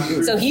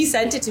his. So he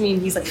sent it to me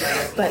and he's like,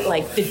 but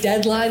like the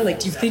deadline, like,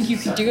 do you think you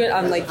can do it?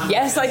 I'm like,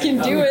 yes, I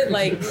can do it.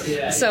 Like,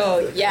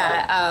 so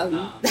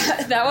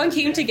that one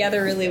came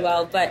together really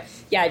well. But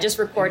yeah, I just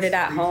recorded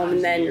at home,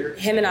 and then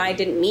him and I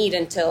didn't meet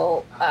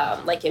until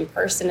like in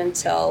person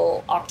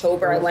until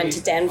October. I went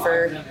to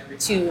Denver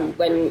to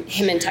when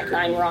him and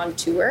Tech9 were on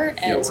tour,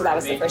 and so that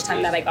was the first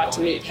time that I got to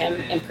meet him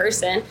in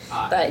person.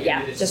 But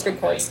yeah, just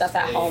record stuff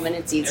at home, and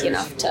it's easy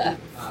enough to.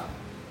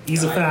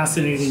 He's a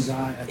fascinating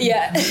guy.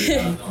 Yeah.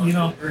 You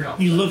know,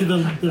 you look at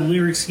the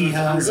lyrics he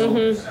has.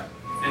 You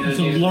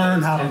can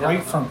learn how to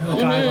write from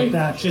a guy like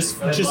that. Just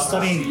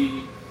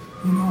studying.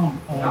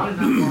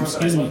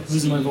 Excuse me,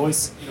 losing my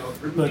voice.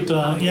 But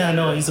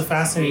he's a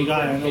fascinating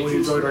guy. I know we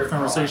enjoyed our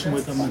conversation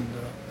with him,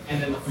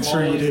 and I'm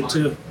sure you did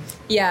too.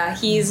 Yeah,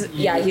 he's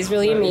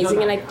really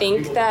amazing, and I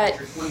think that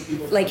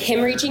like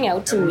him reaching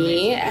out to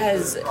me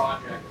has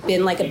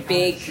been like a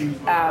big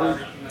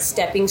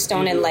stepping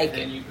stone, and like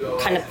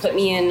kind of put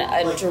me in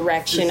a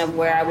direction of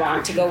where I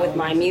want to go with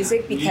my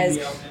music, because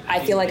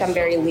I feel like I'm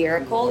very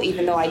lyrical,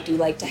 even though I do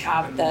like to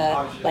have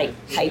the like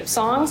hype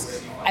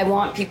songs. I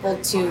want people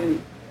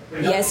to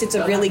yes, it's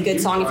a really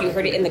good song if you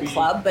heard it in the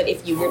club, but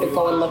if you were to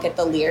go and look at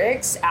the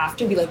lyrics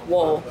after, be like,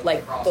 whoa,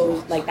 like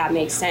those, like that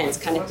makes sense,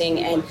 kind of thing.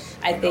 And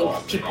I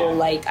think people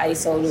like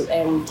ISO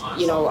and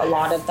a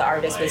lot of the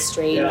artists with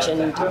Strange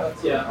and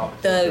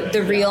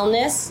the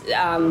realness,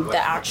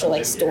 the actual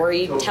like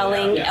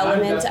storytelling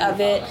element of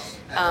it.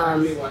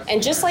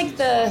 And just like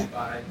the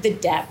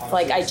depth,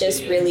 like I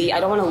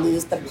don't want to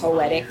lose the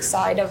poetic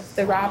side of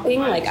the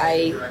rapping,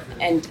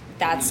 and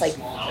that's like,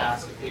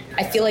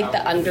 I feel like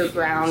the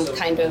underground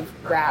kind of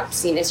rap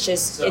scene, it's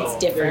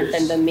different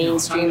than the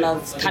mainstream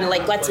of kind of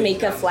like, let's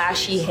make a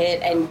flashy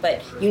hit,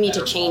 but you need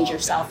to change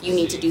yourself, you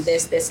need to do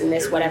this, this, and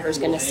this, whatever's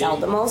going to sell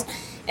the most.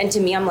 And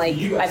to me, I'm like,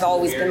 I've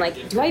always been like,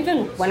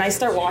 when I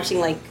start watching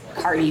like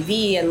Cardi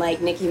B and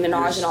like Nicki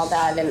Minaj and all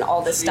that and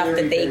all the stuff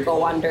that they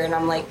go under, and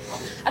I'm like,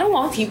 I don't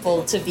want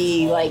people to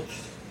be like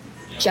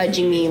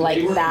judging me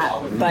like that,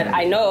 but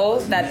I know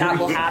that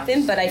will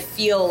happen. But I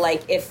feel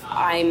like if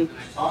I'm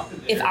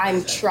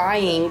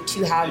trying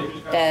to have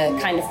the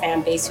kind of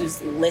fan base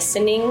who's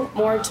listening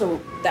more to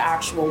the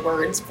actual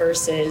words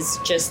versus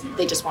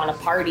they just want a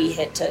party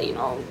hit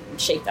to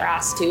shake their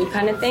ass to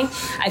kind of thing,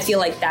 I feel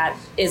like that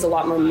is a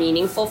lot more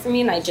meaningful for me,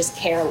 and I just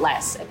care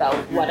less about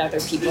what other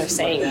people are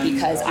saying,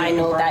 because I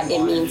know that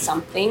it means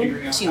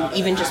something to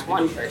even just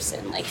one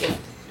person. Like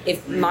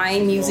if my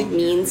music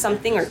means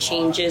something or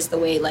changes the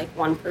way like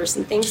one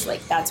person thinks, like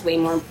that's way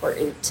more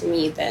important to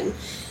me than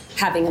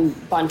having a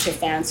bunch of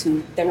fans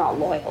who they're not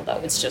loyal, though.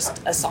 It's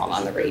just a song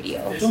on the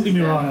radio. Don't get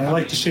me wrong, I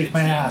like to shake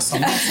my ass.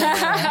 And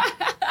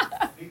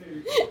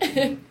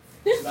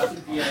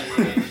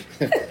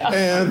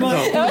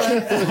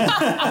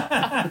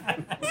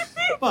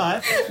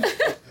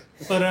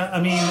but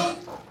I mean,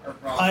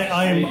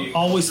 I am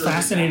always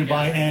fascinated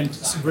by and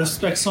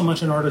respect so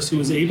much an artist who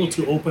is able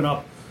to open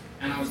up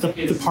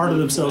the part of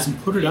themselves and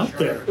put it out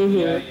there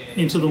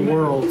into the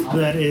world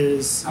that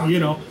is, and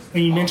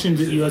you mentioned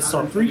that you had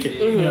stopped drinking,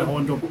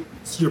 and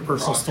it's your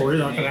personal story,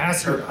 I'm not going to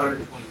ask you about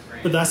it,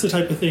 but that's the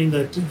type of thing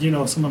that,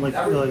 someone like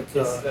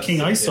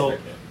King ISO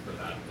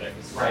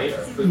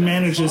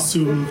manages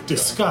to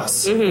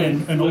discuss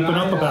and open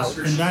up about,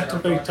 and that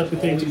type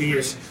of thing to me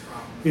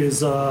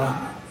is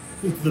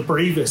the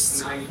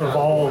bravest of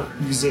all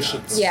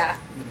musicians.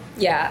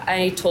 Yeah,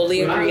 I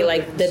totally agree.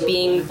 Like the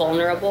being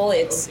vulnerable,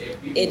 it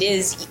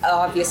is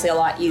obviously a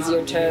lot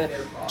easier to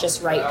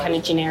just write kind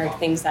of generic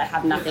things that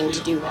have nothing to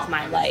do with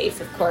my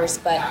life, of course.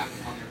 But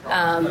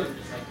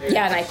and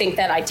I think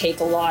that I take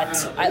a lot.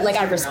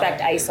 I respect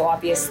ISO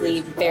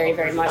obviously very,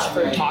 very much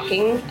for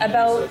talking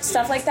about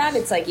stuff like that.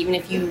 It's like, even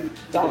if you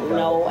don't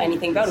know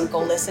anything about him, go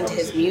listen to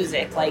his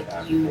music. Like,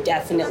 you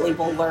definitely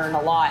will learn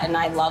a lot, and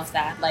I love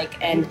that. Like,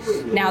 and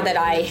now that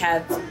I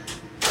have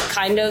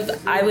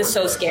I was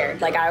so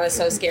scared. Like, I was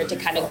so scared to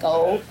kind of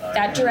go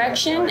that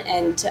direction,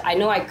 and I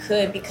know I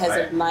could because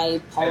of my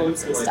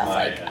poems and stuff.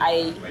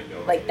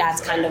 Like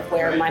that's kind of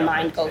where my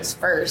mind goes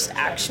first,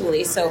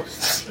 actually. So,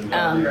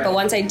 but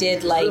once I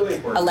did like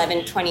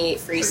 1128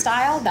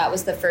 freestyle, that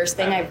was the first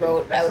thing I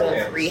wrote out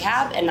of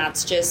rehab, and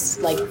that's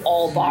just like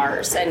all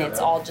bars, and it's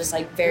all just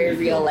like very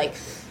real, like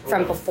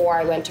from before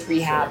I went to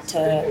rehab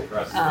to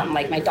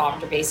like my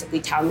doctor basically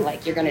telling me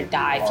like, you're gonna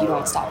die if you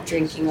don't stop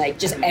drinking, like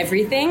just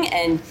everything.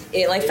 And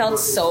it like felt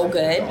so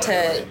good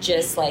to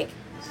just like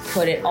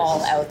put it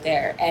all out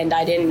there. And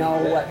I didn't know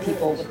what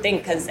people would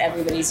think, because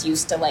everybody's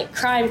used to like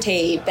Crime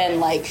Tape and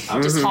like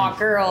just hot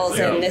girls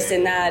and this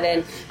and that,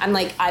 and I'm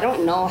like, I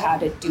don't know how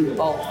to do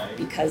both,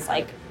 because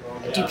like,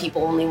 do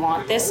people only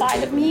want this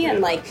side of me? And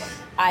like,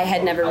 I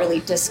had never really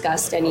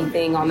discussed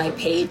anything on my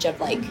page of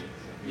like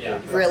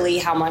really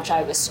how much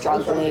I was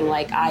struggling.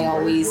 Like, I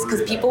always,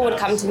 because people would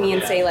come to me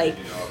and say like,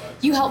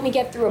 you helped me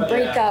get through a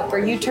breakup, or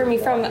you turned me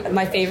from,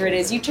 my favorite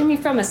is, you turned me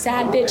from a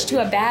sad bitch to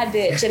a bad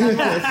bitch. And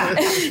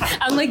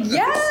I'm like,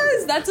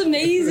 yes, that's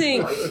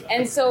amazing.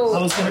 And so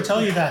I was going to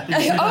tell you that.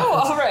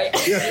 All right.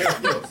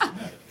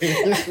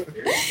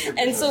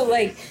 And so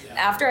like,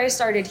 after I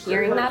started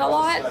hearing that a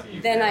lot,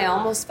 then I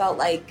almost felt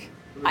like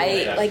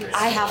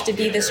I have to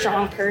be the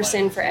strong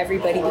person for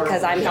everybody,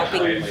 because I'm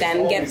helping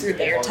them get through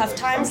their tough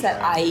times that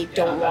I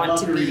don't want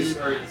to be.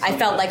 I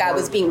felt like I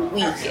was being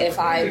weak if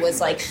I was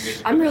like,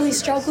 I'm really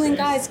struggling,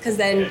 guys, because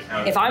then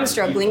if I'm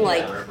struggling,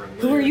 like,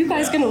 who are you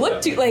guys going to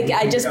look to? Like,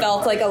 I just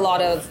felt like a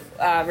lot of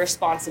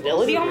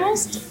responsibility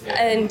almost.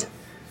 And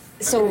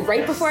so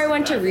right before I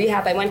went to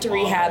rehab,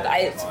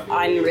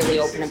 I'm really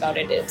open about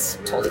it. It's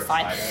totally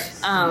fine.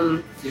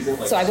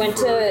 So I went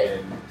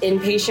to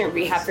inpatient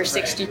rehab for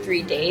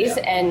 63 days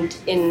and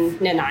in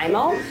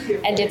Nanaimo,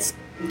 and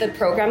the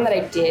program that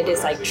I did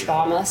is like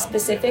trauma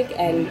specific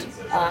and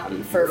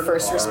for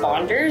first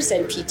responders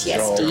and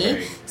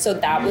PTSD. So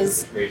that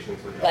was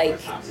like,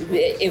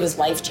 it was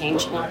life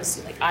changing.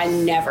 Honestly, like, I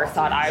never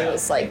thought I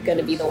was like going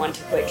to be the one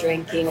to quit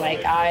drinking.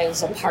 Like, I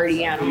was a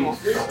party animal.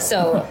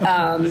 So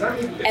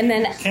and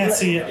then can't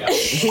see it.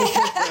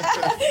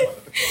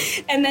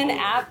 And then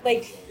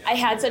I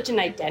had such an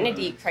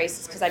identity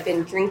crisis because I've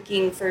been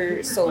drinking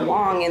for so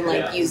long and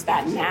like used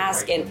that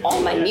mask, and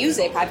all my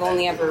music I've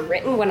only ever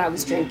written when I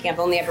was drinking. I've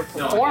only ever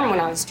performed when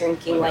I was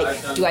drinking.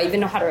 Like, do I even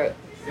know how to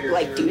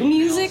like do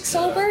music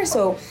sober?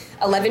 So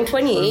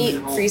 1128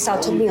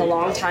 freestyle took me a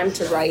long time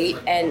to write,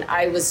 and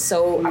I'm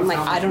like,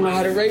 I don't know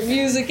how to write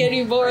music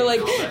anymore.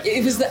 Like,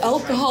 it was the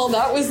alcohol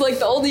that was like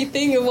the only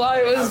thing of why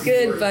it was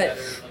good. But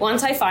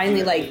once I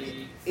finally like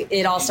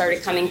it all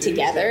started coming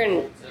together,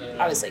 and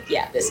I was like,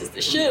 yeah, this is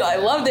the shit. I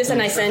love this.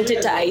 And I sent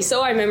it to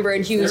ISO, I remember,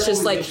 and he was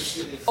just like,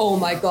 oh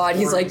my God.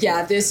 He's like,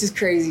 yeah, this is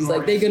crazy. He's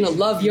like, they're going to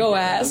love your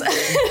ass.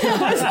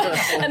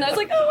 And I was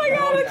like, oh my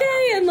God,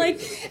 okay. And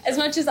like, as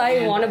much as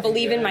I want to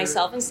believe in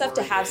myself and stuff,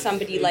 to have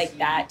somebody like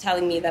that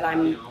telling me that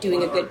I'm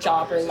doing a good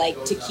job or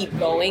like to keep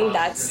going,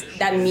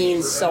 that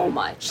means so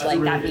much.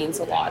 Like, that means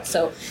a lot.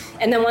 So,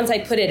 and then once I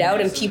put it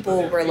out and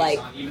people were like,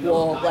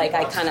 well, like,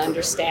 I kind of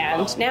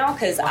understand now,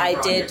 because I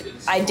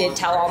did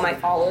tell all my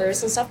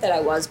followers and stuff that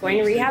I was going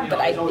to rehab, but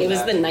it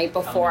was the night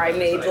before I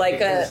made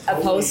like a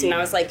post, and I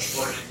was like,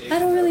 I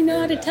don't really know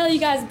how to tell you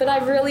guys, but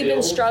I've really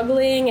been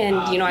struggling,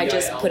 and I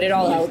just put it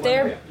all out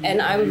there,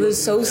 and I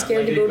was so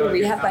scared to go to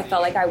rehab. I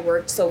felt like I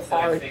worked so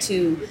hard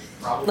to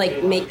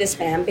like make this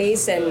fan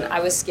base, and I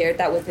was scared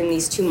that within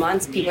these 2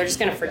 months people are just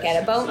going to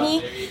forget about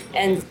me,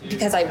 and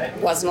because I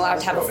wasn't allowed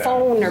to have a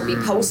phone or be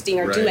posting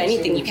or do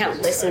anything, you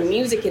can't listen to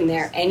music in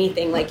there,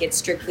 anything, like it's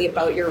strictly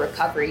about your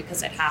recovery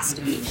because it has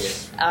to be.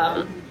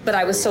 But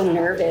I was so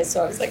nervous,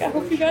 so I was like, I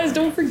hope you guys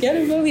don't forget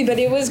about me. But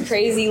it was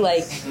crazy,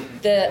 like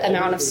the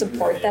amount of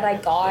support that I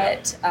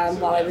got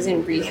while I was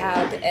in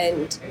rehab,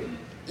 and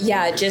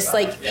yeah, just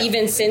like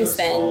even since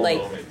then,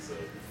 like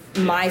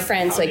my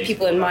friends, like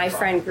people in my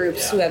friend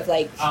groups who have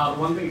like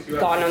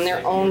gone on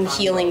their own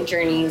healing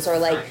journeys, or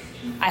like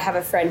I have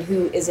a friend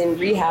who is in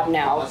rehab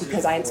now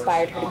because I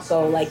inspired her to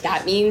go. Like,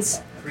 that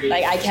means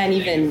like I can't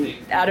even,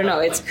 I don't know,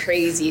 it's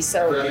crazy.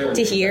 So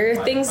to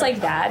hear things like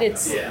that,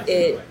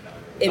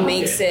 it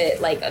makes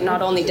it like,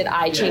 not only did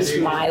I change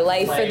my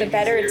life for the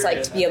better, it's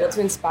like to be able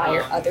to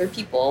inspire other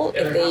people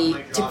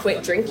to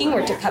quit drinking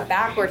or to cut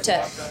back or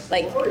to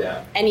like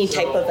any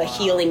type of a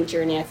healing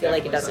journey. I feel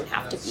like it doesn't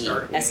have to be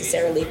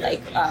necessarily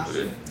like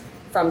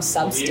from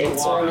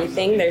substance or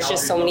anything. There's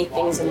just so many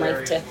things in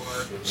life to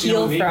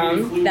heal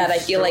from that I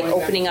feel like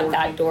opening up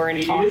that door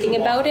and talking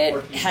about it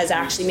has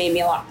actually made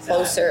me a lot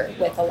closer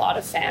with a lot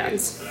of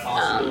fans,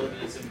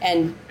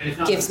 and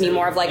gives me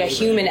more of like a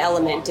human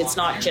element. It's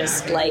not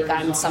just like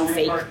I'm some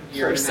fake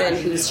person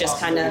who's just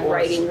kind of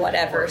writing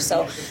whatever.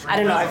 So I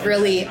don't know, I've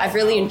really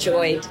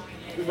enjoyed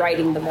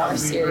writing the more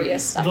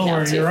serious stuff. Don't now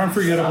worry, too. you're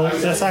unforgettable.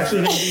 That's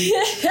actually going to be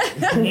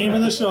the name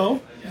of the show.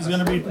 Is going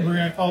to be, we're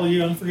going to call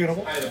you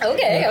Unforgettable.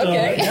 Okay, But,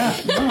 okay. Yeah,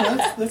 no,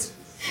 that's,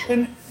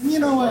 and you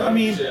know what, I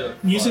mean,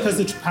 music has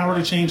the power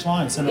to change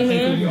lives, and I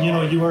think,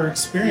 you are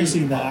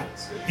experiencing that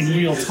in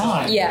real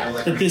time. Yeah.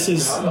 That this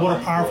is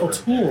what a powerful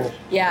tool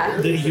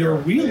that you're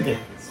wielding,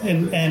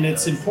 and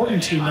it's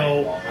important to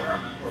know.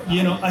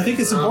 I think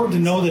it's important to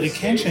know that it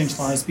can change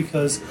lives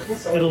because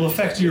it'll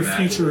affect your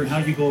future and how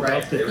you go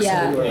about this.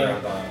 Yeah.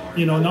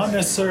 So, not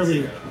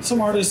necessarily, some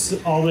artists,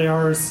 all they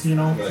are is,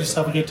 just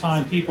have a good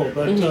time people.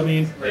 But I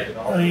mean,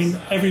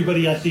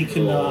 everybody I think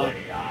can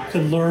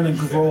learn and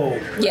grow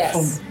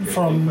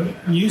from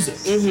music.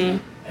 Mm-hmm.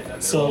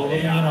 So,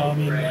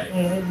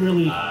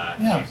 really,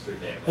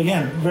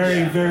 again,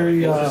 very,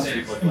 very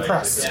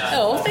impressed.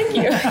 Oh, thank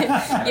you.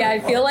 Yeah, I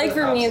feel like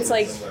for me, it's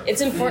like,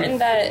 it's important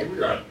that,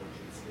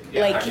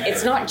 like,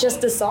 it's not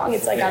just a song.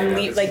 It's like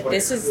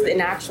this is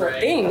an actual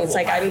thing. It's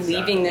like I'm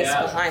leaving this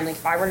behind. Like,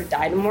 if I were to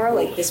die tomorrow,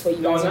 like, this what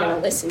you guys are going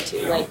to listen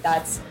to. Like,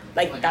 that's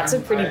a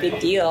pretty big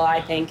deal, I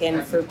think.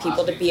 And for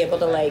people to be able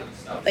to like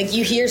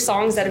you hear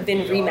songs that have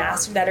been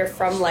remastered that are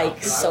from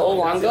like so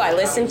long ago. I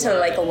listen to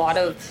like a lot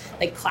of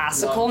like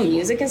classical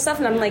music and stuff,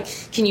 and I'm like,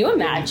 can you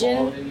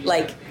imagine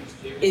like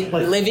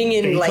living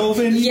in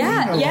Beethoven? like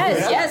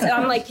yes. And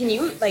I'm like, can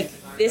you like,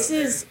 this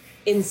is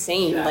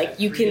insane. Like,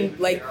 you can,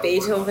 like,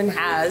 Beethoven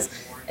has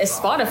a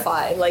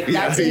Spotify, like,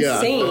 that's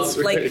insane. That's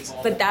right. Like,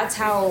 but that's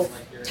how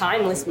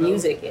timeless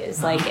music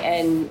is, like,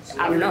 and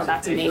I don't know,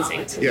 that's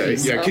amazing to me.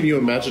 So. Can you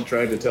imagine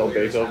trying to tell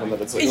Beethoven that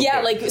it's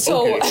like,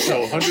 so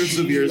hundreds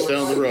of years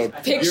down the road,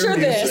 picture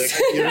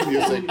your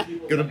music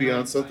gonna be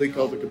on something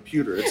called a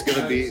computer. It's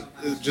gonna be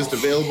just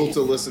available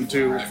to listen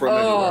to from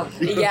anywhere.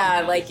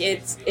 Yeah, like,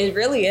 it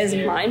really is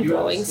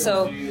mind-blowing.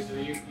 So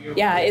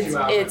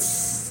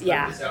it's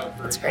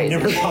crazy. I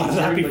never thought of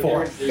that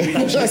before.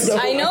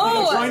 I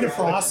know. Trying to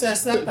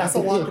process that's a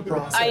lot to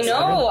process. I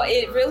know,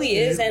 it really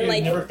is. And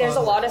like, there's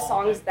a lot of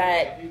songs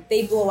that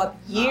they blow up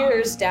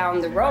years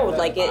down the road.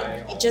 Like,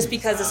 it just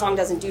because a song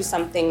doesn't do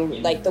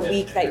something like the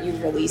week that you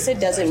release it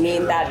doesn't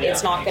mean that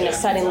it's not going to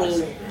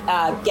suddenly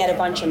get a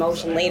bunch of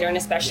motion later. And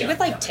especially with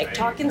like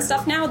TikTok and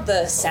stuff now,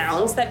 the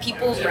sounds that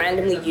people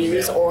randomly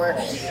use or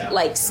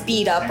like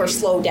speed up or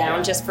slow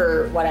down just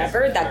for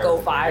whatever that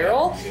go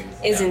viral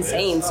is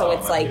insane. So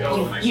it's like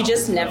you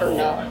just never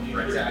know.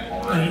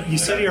 And you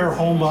said you're a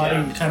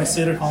homebody. You kind of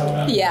sit at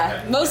home.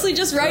 Yeah, mostly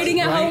just writing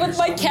at home with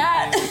my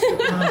cat.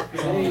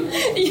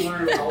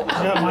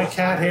 my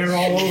cat hair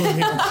all over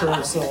me, I'm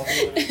sure, so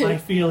I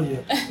feel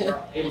you.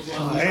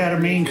 I had a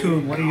Maine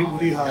Coon. What do you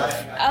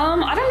have?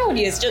 I don't know what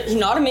he is. He's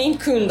not a Maine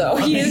Coon though.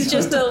 He's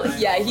just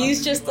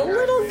he's just a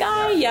little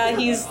guy. Yeah,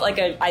 he's like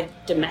a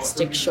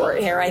domestic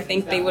short hair, I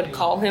think they would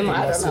call him.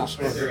 I don't know.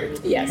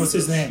 Yes. What's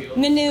his name?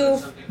 Manu.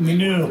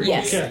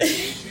 Yes.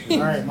 Okay. All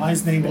right,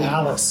 mine's named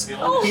Alice.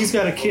 Oh. He's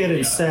got a kid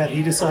instead.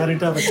 He decided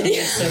to have a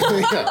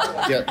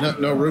kid.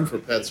 No room for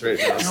pets right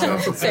now. So.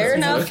 Fair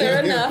enough.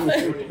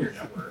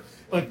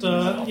 But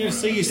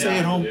say you stay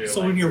at home.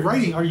 So when you're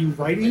writing, are you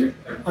writing?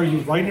 Are you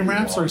writing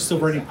raps? Are you still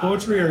writing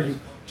poetry?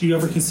 Do you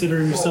ever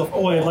consider yourself,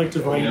 I'd like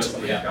to write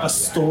a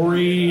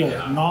story,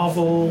 a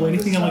novel,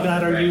 anything like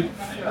that? Are you,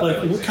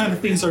 what kind of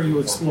things are you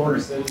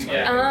exploring?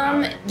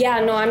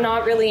 I'm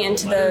not really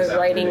into the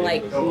writing,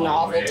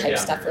 novel type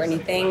stuff or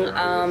anything.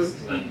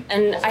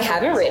 And I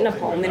haven't written a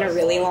poem in a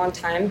really long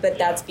time, but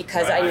that's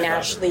because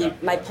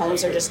my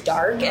poems are just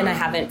dark, and I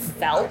haven't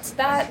felt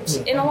that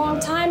in a long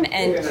time.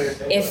 And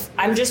if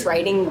I'm just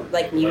writing,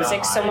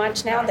 music so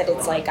much now that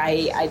it's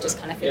I just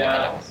kind of feel like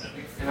I don't.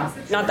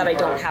 Not that I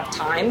don't have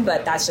time,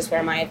 but that's just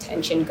where my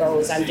attention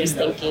goes. I'm just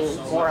thinking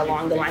more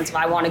along the lines of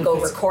I want to go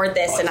record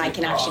this and I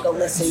can actually go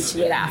listen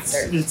to it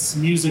after. It's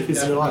music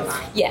is your life.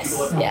 Yes,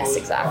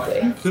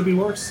 exactly. Could be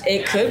worse.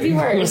 It could be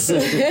worse.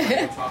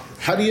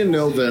 How do you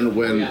know then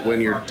when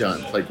you're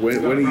done?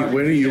 When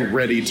are you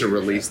ready to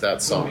release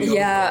that song?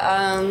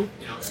 Yeah,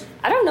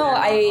 I don't know.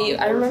 I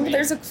remember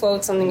there's a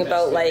quote, something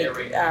about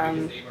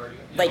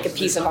a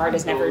piece of art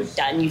is never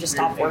done. You just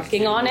stop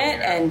working on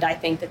it, and I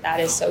think that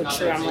is so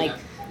true.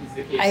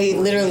 I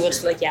literally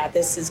was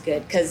this is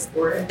good, because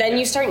then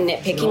you start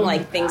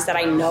nitpicking things that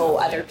I know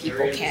other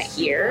people can't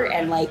hear,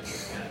 and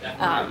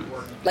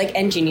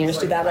engineers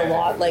do that a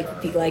lot.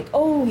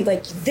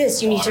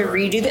 This you need to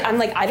redo that.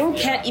 I'm I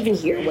can't even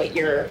hear what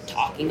you're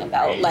talking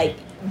about.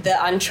 The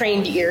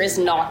untrained ear is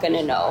not going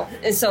to know.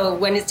 And so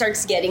when it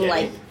starts getting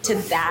to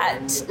that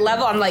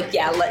level, I'm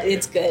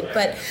it's good.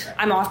 But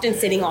I'm often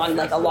sitting on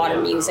a lot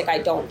of music. I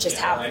don't just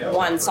have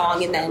one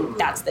song and then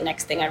that's the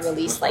next thing I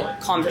release,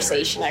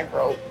 Conversation I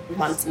wrote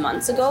months and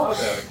months ago.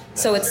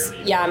 So it's,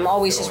 I'm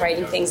always just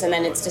writing things, and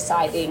then it's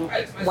deciding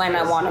when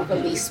I want to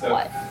release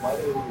what.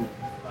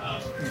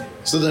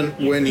 So then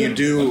when you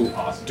do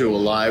a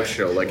live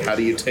show, how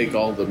do you take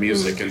all the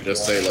music and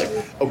just say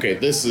okay,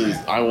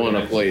 I want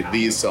to play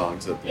these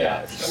songs at the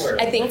live show?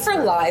 I think for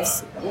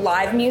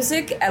live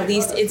music, at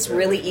least it's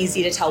really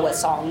easy to tell what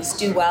songs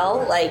do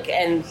well.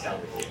 And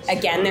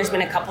again, there's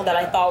been a couple that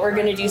I thought were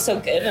going to do so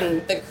good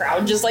and the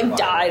crowd just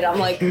died. I'm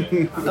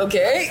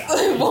okay,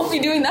 won't be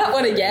doing that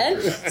one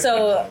again.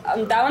 So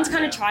that one's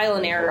kind of trial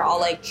and error.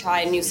 I'll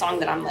try a new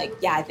song that I'm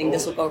I think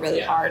this will go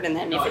really hard. And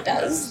then if it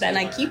does, then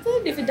I keep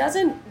it. If it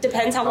doesn't,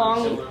 depends how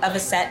long of a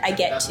set I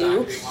get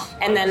to,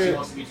 and then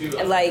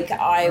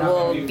I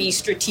will be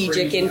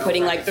strategic in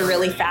putting the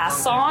really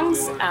fast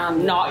songs,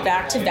 not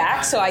back to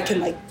back, so I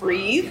can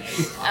breathe.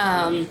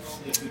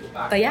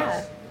 But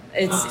yeah,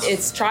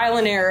 it's trial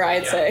and error,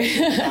 I'd say.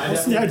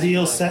 What's the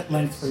ideal set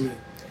length for you?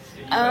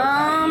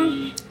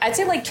 I'd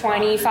say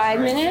 25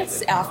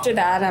 minutes. After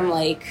that, I'm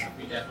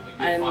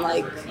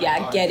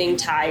getting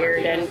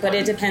tired, but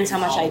it depends how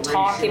much I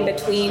talk in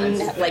between,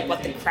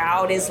 what the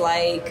crowd is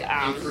like.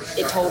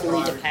 It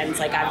totally depends.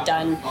 I've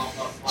done,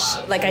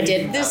 I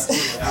did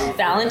this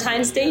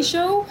Valentine's Day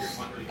show,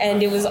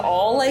 and it was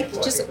all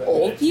just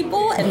old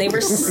people, and they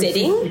were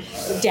sitting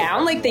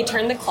down, they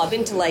turned the club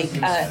into were you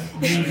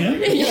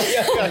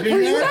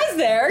guys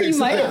there? You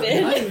might have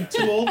been.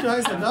 Two old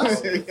guys and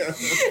us.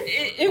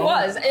 It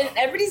was, and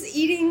everybody's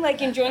eating,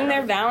 enjoying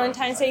their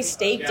Valentine's Day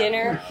steak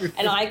dinner,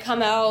 and I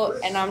come out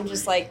and I'm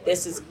just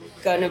this is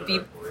gonna be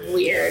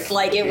weird.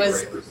 It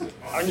was,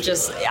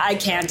 I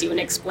can't even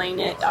explain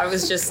it. I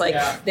was just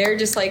they're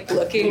just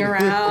looking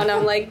around.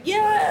 I'm my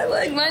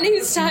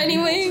name's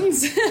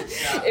Tinywiings.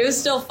 It was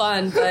still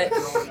fun, but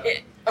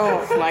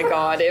oh my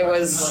God, that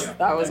was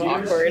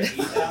awkward.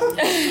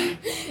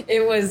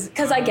 It was,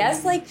 because I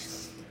guess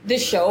the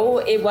show,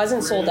 it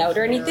wasn't sold out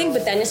or anything,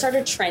 but then it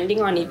started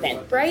trending on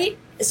Eventbrite.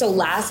 So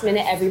last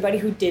minute, everybody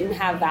who didn't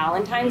have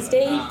Valentine's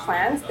Day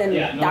plans, then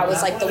that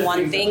was the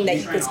one thing that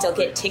you could still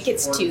get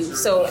tickets to.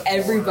 So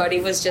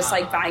everybody was just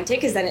buying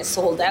tickets, then it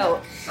sold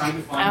out.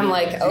 And I'm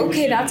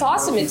okay, that's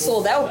awesome, it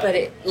sold out, but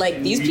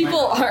these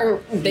people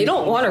they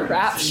don't want a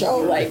rap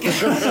show. I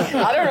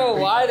don't know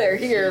why they're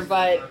here,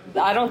 but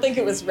I don't think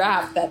it was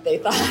rap that they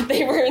thought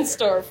they were in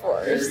store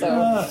for. So.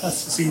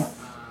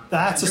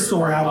 That's a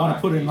story I want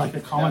to put in a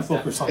comic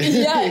book or something.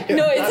 Yeah,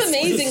 no, it's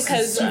amazing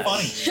because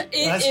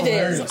it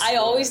is. I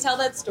always tell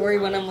that story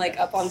when I'm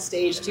up on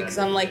stage too, because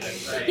I'm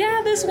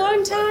this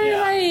one time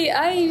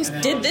I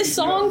did this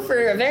song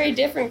for a very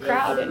different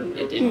crowd and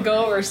it didn't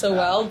go over so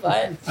well,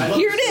 but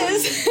here it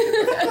is.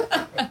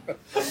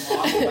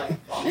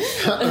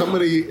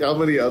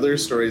 many other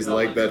stories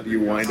like that do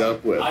you wind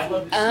up with?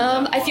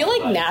 I feel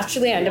like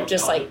naturally I end up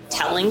just like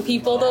telling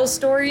people those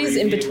stories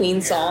in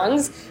between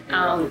songs.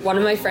 One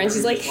of my friends,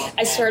 he's like,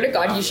 I swear to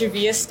God, you should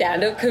be a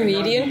stand-up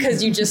comedian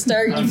because you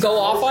go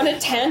off on a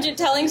tangent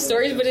telling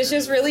stories, but it's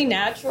just really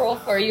natural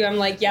for you. I'm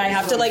like, yeah, I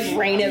have to like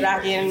rein it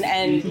back in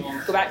and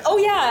go back. Oh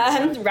yeah,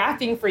 I'm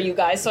rapping for you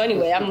guys. So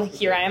anyway,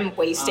 I am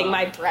wasting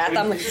my breath.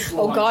 I'm like,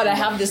 oh God, I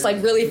have this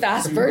like really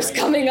fast verse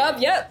coming up.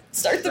 Yep,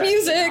 start the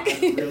music.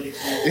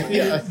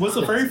 Yeah. Was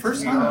the very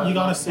first time you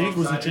got on stage,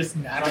 was it just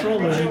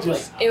natural, or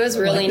it was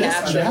really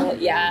natural.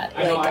 Yeah,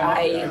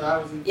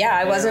 like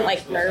I wasn't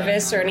like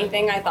nervous or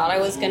anything. I thought I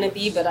was gonna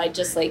be, but I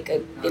just like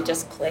it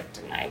just clicked,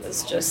 and I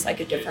was just like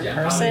a different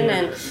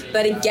person.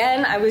 But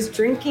again, I was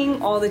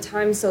drinking all the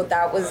time, so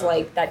that was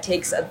like that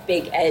takes a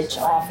big edge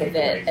off of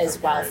it as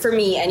well for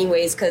me,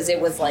 anyways, because it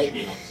was like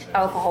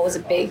alcohol was a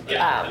big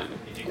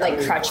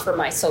like crutch for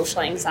my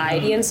social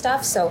anxiety and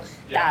stuff, so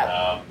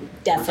that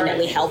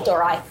definitely helped,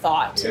 or I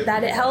thought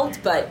that it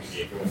helped. But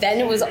then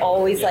it was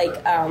always like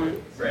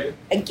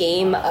a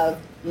game of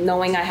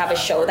knowing I have a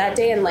show that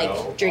day and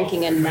like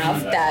drinking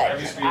enough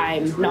that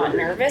I'm not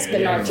nervous,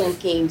 but not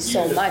drinking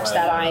so much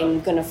that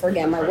I'm gonna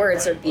forget my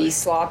words or be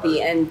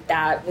sloppy. And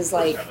that was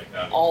like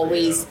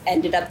always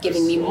ended up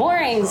giving me more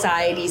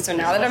anxiety. So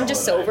now that I'm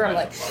just sober, I'm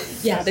like,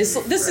 yeah, this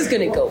is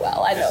gonna go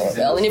well. I know it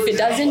will. And if it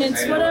doesn't,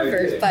 it's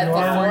whatever. But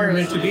before you're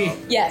meant to be.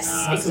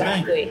 Yes,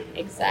 exactly.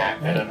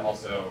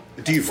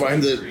 Do you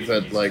find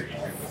that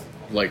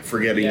like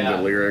forgetting the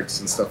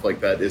lyrics and stuff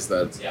like that, does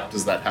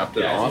that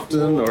happen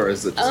often, or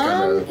is it just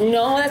kind of...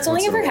 No, that's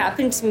only ever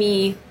happened to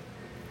me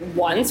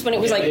once when it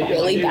was like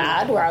really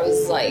bad, where I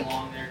was like,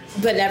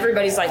 but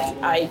everybody's like,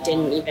 I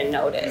didn't even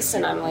notice,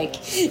 and I'm like,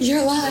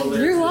 you're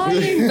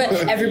lying. But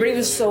everybody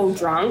was so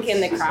drunk in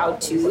the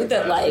crowd too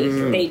that like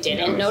they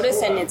didn't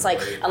notice. And it's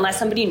like, unless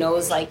somebody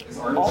knows like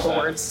all the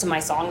words to my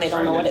song, they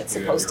don't know what it's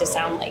supposed to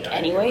sound like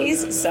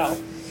anyways. So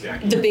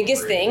the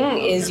biggest thing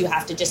is you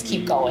have to just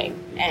keep going,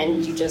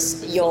 and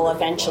you'll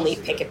eventually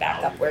pick it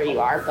back up where you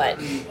are. But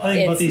I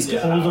think about these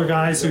older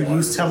guys who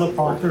use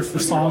teleprompters for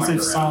songs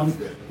they've sung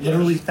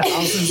literally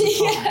thousands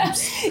of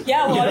times.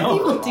 Yeah, a lot of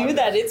people do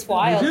that. It's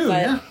wild. Do,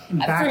 but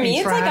yeah. For me,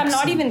 it's like I'm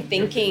not even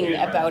thinking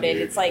about it.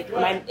 It's like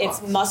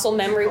it's muscle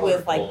memory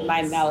with like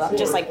my mouth. I'm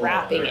just like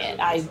rapping it.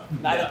 I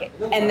like it.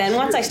 And then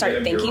once I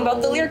start thinking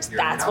about the lyrics,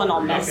 that's when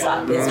I'll mess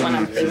up. Is when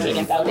I'm thinking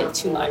about it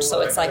too much.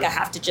 So it's like I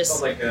have to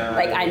just like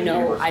I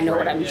know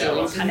what I'm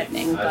doing kind of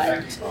thing.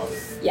 But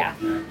yeah.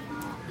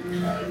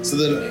 So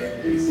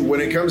then,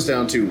 when it comes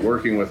down to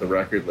working with a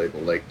record label,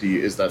 like,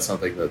 is that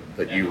something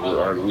that you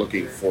are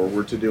looking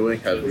forward to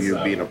doing? Have you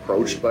been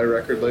approached by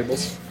record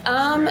labels?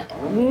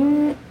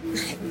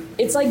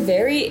 It's like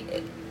very,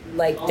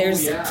 like,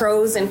 there's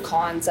pros and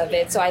cons of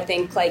it. So I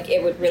think like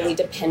it would really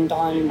depend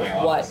on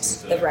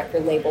what the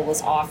record label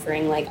was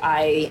offering. Like,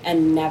 I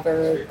am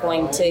never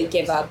going to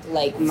give up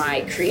like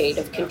my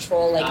creative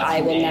control. Like,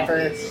 I will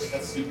never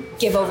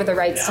give over the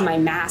rights to my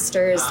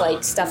masters,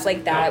 like stuff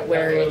like that,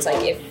 where it's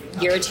like if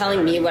you're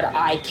telling me what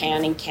I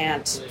can and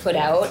can't put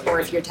out,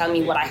 or if you're telling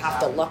me what I have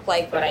to look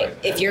like,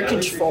 if you're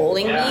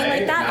controlling me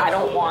like that, I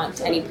don't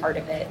want any part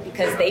of it,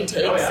 because they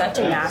take such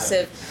a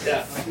massive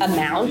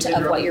amount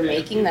of what you're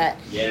making that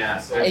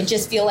I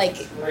just feel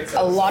like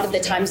a lot of the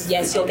times,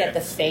 yes, you'll get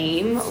the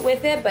fame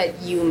with it,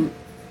 but you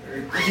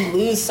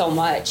lose so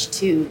much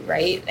too,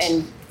 right?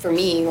 And for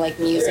me, like,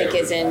 music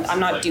isn't,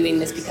 I'm not doing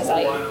this because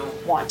I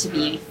want to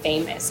be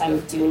famous. I'm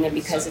doing it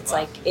because it's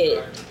like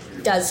it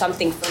does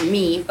something for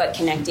me, but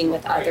connecting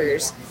with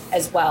others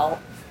as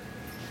well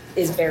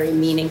is very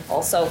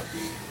meaningful. So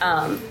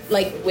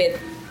like with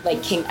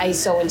like King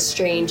ISO and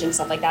Strange and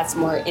stuff like that's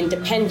more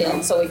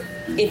independent. So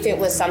if it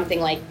was something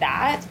like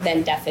that,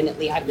 then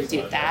definitely I would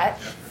do that.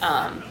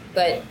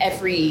 But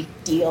every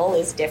deal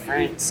is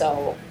different,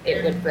 so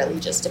it would really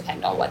just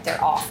depend on what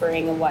they're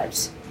offering and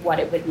what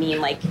it would mean,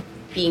 like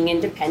being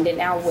independent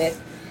now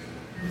with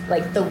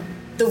like the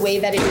way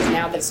that it is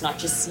now, that it's not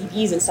just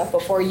CDs and stuff.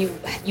 Before you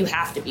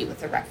have to be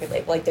with a record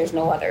label. Like, there's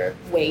no other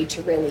way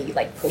to really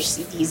like push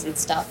CDs and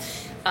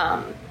stuff.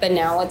 But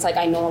now it's like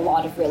I know a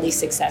lot of really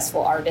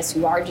successful artists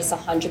who are just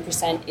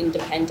 100%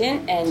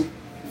 independent, and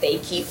they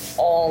keep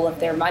all of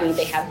their money.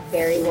 They have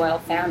very loyal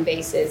fan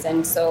bases,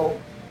 and so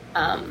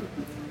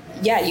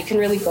yeah, you can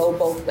really go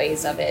both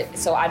ways of it.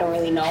 So I don't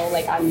really know.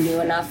 Like, I'm new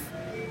enough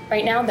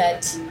right now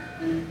that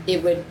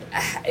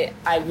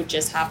I would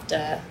just have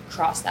to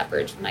cross that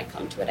bridge when I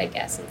come to it, I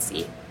guess, and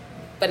see.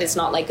 But it's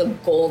not like a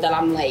goal that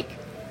I'm like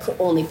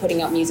only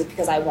putting out music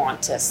because I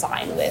want to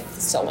sign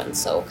with so and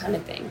so kind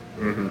of thing.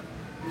 Mm-hmm.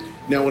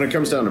 Now, when it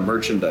comes down to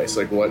merchandise,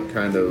 like what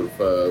kind of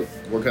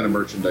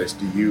merchandise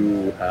do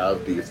you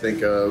have? Do you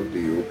think of? Do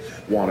you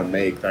want to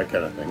make, that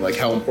kind of thing? Like,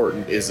 how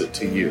important is it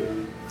to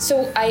you?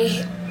 So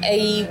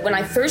when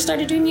I first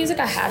started doing music,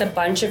 I had a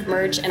bunch of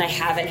merch, and I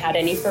haven't had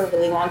any for a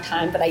really long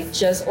time, but I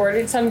just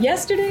ordered some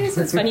yesterday,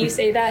 so it's funny you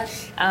say that.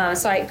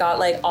 So I got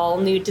like all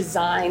new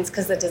designs,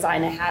 because the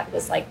design I had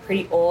was like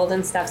pretty old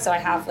and stuff, so I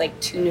have like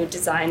 2 new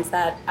designs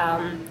that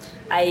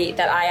I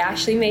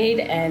actually made,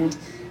 and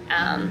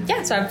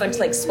so I have a bunch of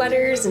like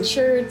sweaters and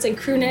shirts and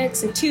crew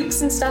necks and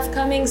toques and stuff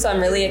coming. So I'm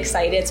really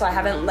excited. So I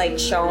haven't like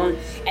shown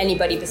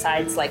anybody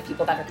besides like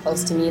people that are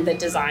close to me the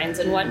designs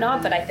and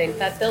whatnot, but I think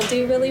that they'll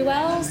do really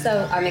well.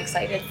 So I'm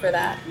excited for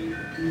that.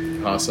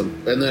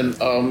 Awesome. And then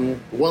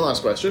one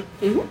last question.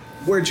 Mm-hmm.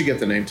 Where'd you get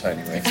the name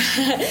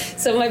Tinywiings?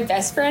 So my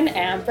best friend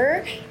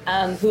Amber,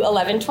 who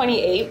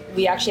 11/28,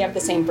 we actually have the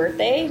same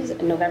birthday,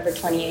 November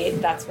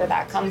 28th. That's where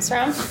that comes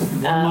from.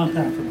 1 month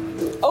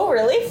after. Oh,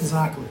 really?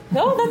 Exactly.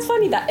 Oh, that's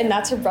funny. And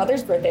that's her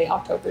brother's birthday,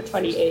 October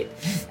 28th.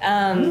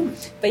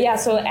 But yeah,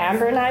 so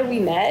Amber and I, we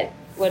met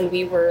when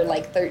we were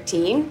like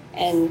 13,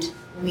 and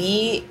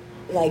we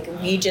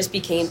just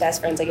became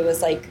best friends. Like, it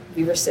was like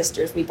we were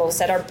sisters. We both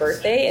said our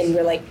birthday, and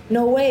we're like,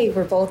 no way,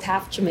 we're both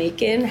half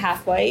Jamaican,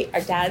 half white.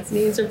 Our dad's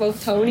names are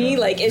both Tony.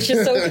 Like, it's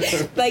just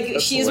so, like,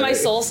 she's my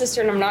soul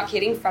sister, and I'm not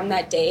kidding. From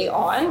that day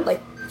on,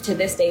 like, to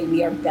this day,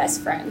 we are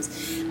best friends.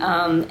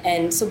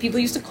 And so people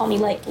used to call me,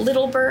 like,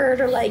 Little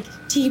Bird or, like,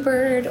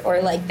 T-Bird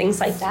or, like, things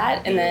like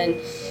that. And then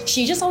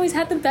she just always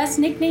had the best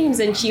nicknames.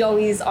 And she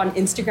always, on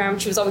Instagram,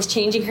 she was always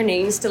changing her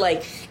names to,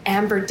 like,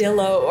 Amber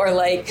Dillo or,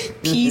 like,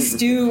 Pea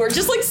Stew or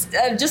just, like,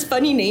 just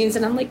funny names.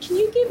 And I'm like, can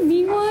you give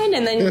me one?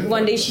 And then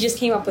one day she just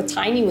came up with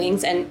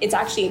Tinywiings, and it's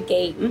actually a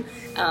game.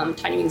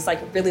 Tinywiings is,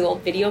 like, a really old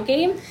video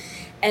game.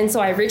 And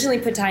so I originally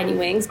put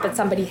Tinywiings, but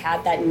somebody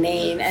had that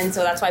name. And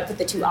so that's why I put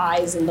the 2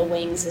 eyes in the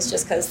wings, is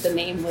just because the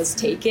name was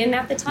taken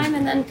at the time.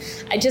 And then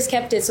I just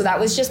kept it. So that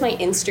was just my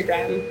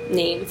Instagram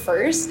name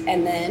first.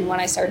 And then when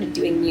I started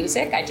doing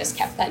music, I just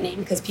kept that name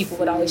because people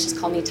would always just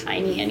call me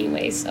Tiny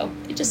anyway. So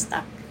it just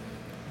stuck.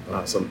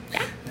 Awesome.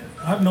 Yeah.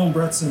 I've known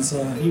Brett since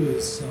he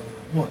was,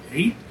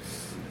 8?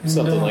 And,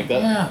 Something like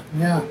that.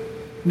 Yeah.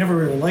 Never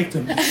really liked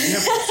him.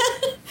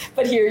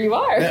 But here you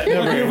are.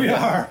 Here we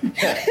are.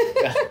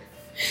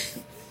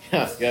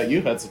 Yeah,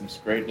 you had some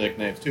great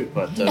nicknames too,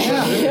 but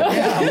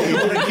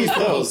keep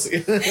those.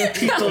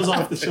 Keep those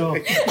off the show.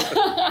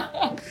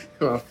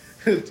 Well,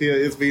 Tia,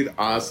 it's been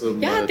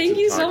awesome. Yeah, thank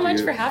you so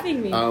much for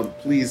having me.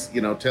 Please,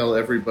 tell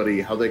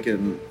everybody how they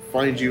can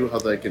find you, how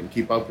they can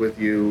keep up with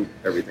you,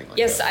 everything like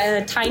that. Yes,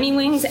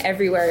 Tinywiings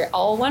everywhere,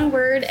 all one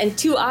word, and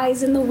 2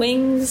 eyes in the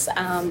wings.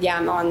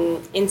 I'm on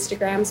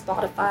Instagram,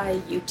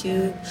 Spotify,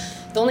 YouTube.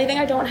 The only thing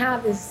I don't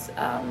have is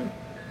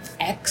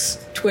X,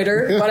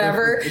 Twitter,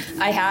 whatever.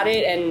 I had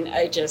it and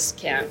I just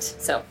can't.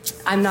 So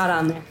I'm not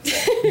on there.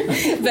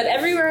 But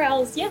everywhere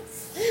else,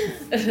 yes.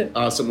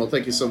 Awesome. Well,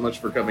 thank you so much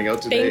for coming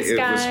out today. Thanks,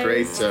 guys. It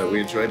was great.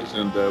 We enjoyed it,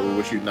 and we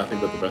wish you nothing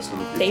but the best in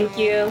the future. Thank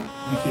you.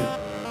 Thank you.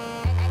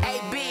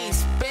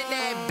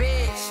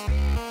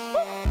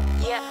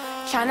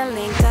 Tryna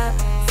link up,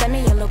 send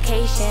me your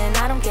location.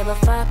 I don't give a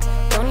fuck,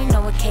 don't need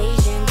no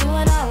occasion. Do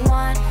what I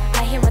want,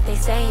 I hear what they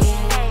saying.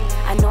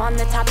 I know I'm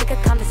the topic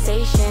of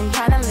conversation.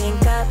 Tryna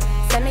link up,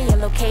 send me your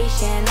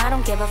location. I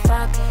don't give a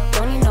fuck,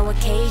 don't need no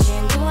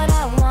occasion. Do what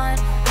I want,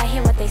 I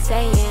hear what they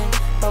saying.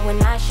 But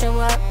when I show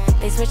up,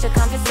 they switch the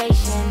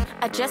conversation.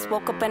 I just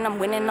woke up and I'm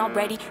winning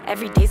already.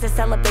 Every day's a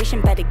celebration,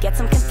 better get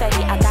some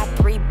confetti. I got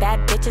 3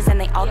 bad bitches and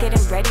they all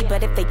getting ready.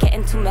 But if they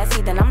getting too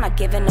messy, then I'm not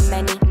giving them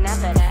any.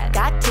 Never that.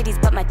 Got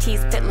titties, but my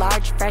tees fit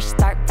large. Fresh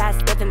start,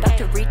 fast living, about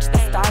to reach the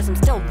stars. I'm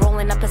still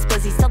rolling up a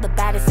splizzy, still the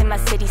baddest in my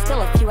city.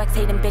 Still a few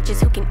ex-hating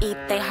bitches who can eat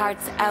their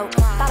hearts out.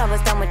 Thought I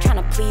was done with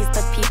trying to please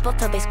the people,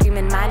 till they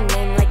screaming my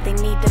name like they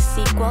need a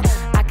sequel.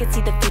 I could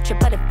see the future,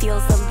 but it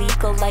feels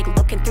illegal. Like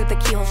looking through the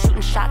keyhole,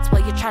 shooting shots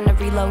while you're trying to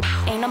reload.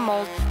 Ain't a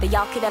mold that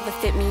y'all could ever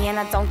fit me in.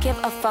 I don't give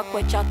a fuck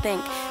what y'all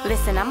think.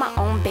 Listen, I'm my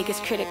own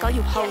biggest critic. All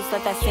you hoes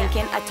let that sink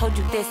in. I told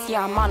you this year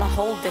I'm on a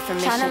whole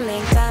different mission. Tryna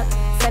link up,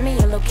 send me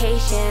your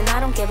location. I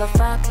don't give a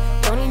fuck,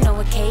 don't need no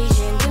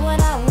occasion. Do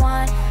what I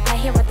want, I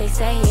hear what they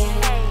saying.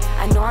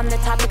 I know I'm the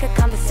topic of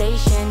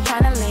conversation.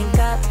 Tryna link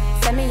up,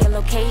 send me your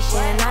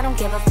location. I don't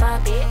give a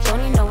fuck,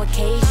 don't need no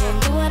occasion.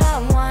 Do what I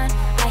want,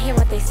 I hear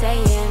what they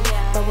saying.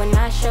 But when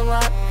I show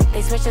up,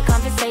 they switch the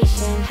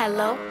conversation.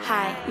 Hello,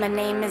 hi, my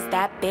name is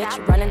that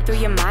bitch. Running through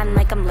your mind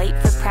like I'm late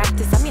for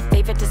practice. I'm your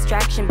favorite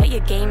distraction, but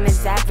your game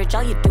is average.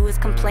 All you do is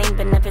complain,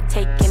 but never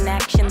taking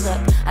action. Look,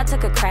 I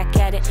took a crack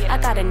at it, I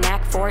got a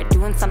knack for it.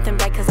 Doing something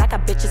right, cause I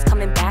got bitches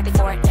coming back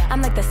for it.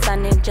 I'm like the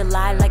sun in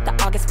July, like the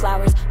August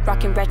flowers.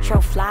 Rocking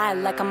retro fly,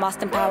 like I'm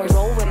Austin Powers.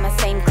 Roll with my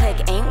same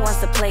clique, ain't ones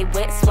to play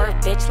with. Swerve,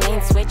 bitch,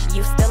 lane switch,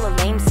 you still a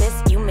lame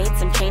sis. You made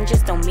some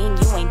changes, don't mean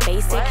you ain't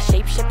basic.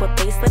 Shape ship with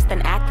baseless,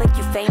 then act like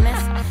you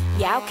famous.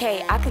 Yeah,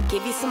 okay, I could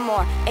give you some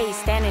more. Ayy,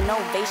 standing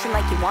ovation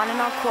like you want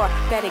an encore.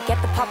 Better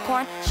get the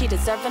popcorn, she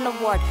deserve an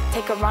award.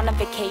 Take her on a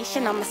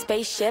vacation, I'm a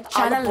spaceship.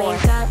 Tryna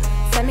link up,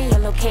 send me your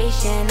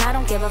location. I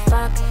don't give a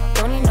fuck,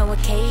 don't need no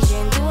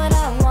occasion. Do what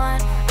I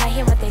want, I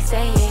hear what they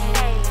saying.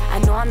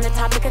 I know I'm the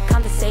topic of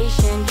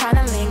conversation.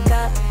 Tryna link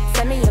up,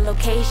 send me your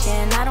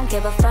location. I don't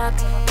give a fuck,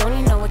 don't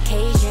need no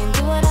occasion.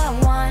 Do what I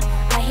want,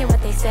 I hear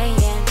what they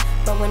saying.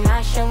 But when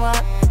I show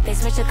up, they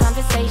switch the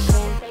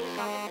conversation.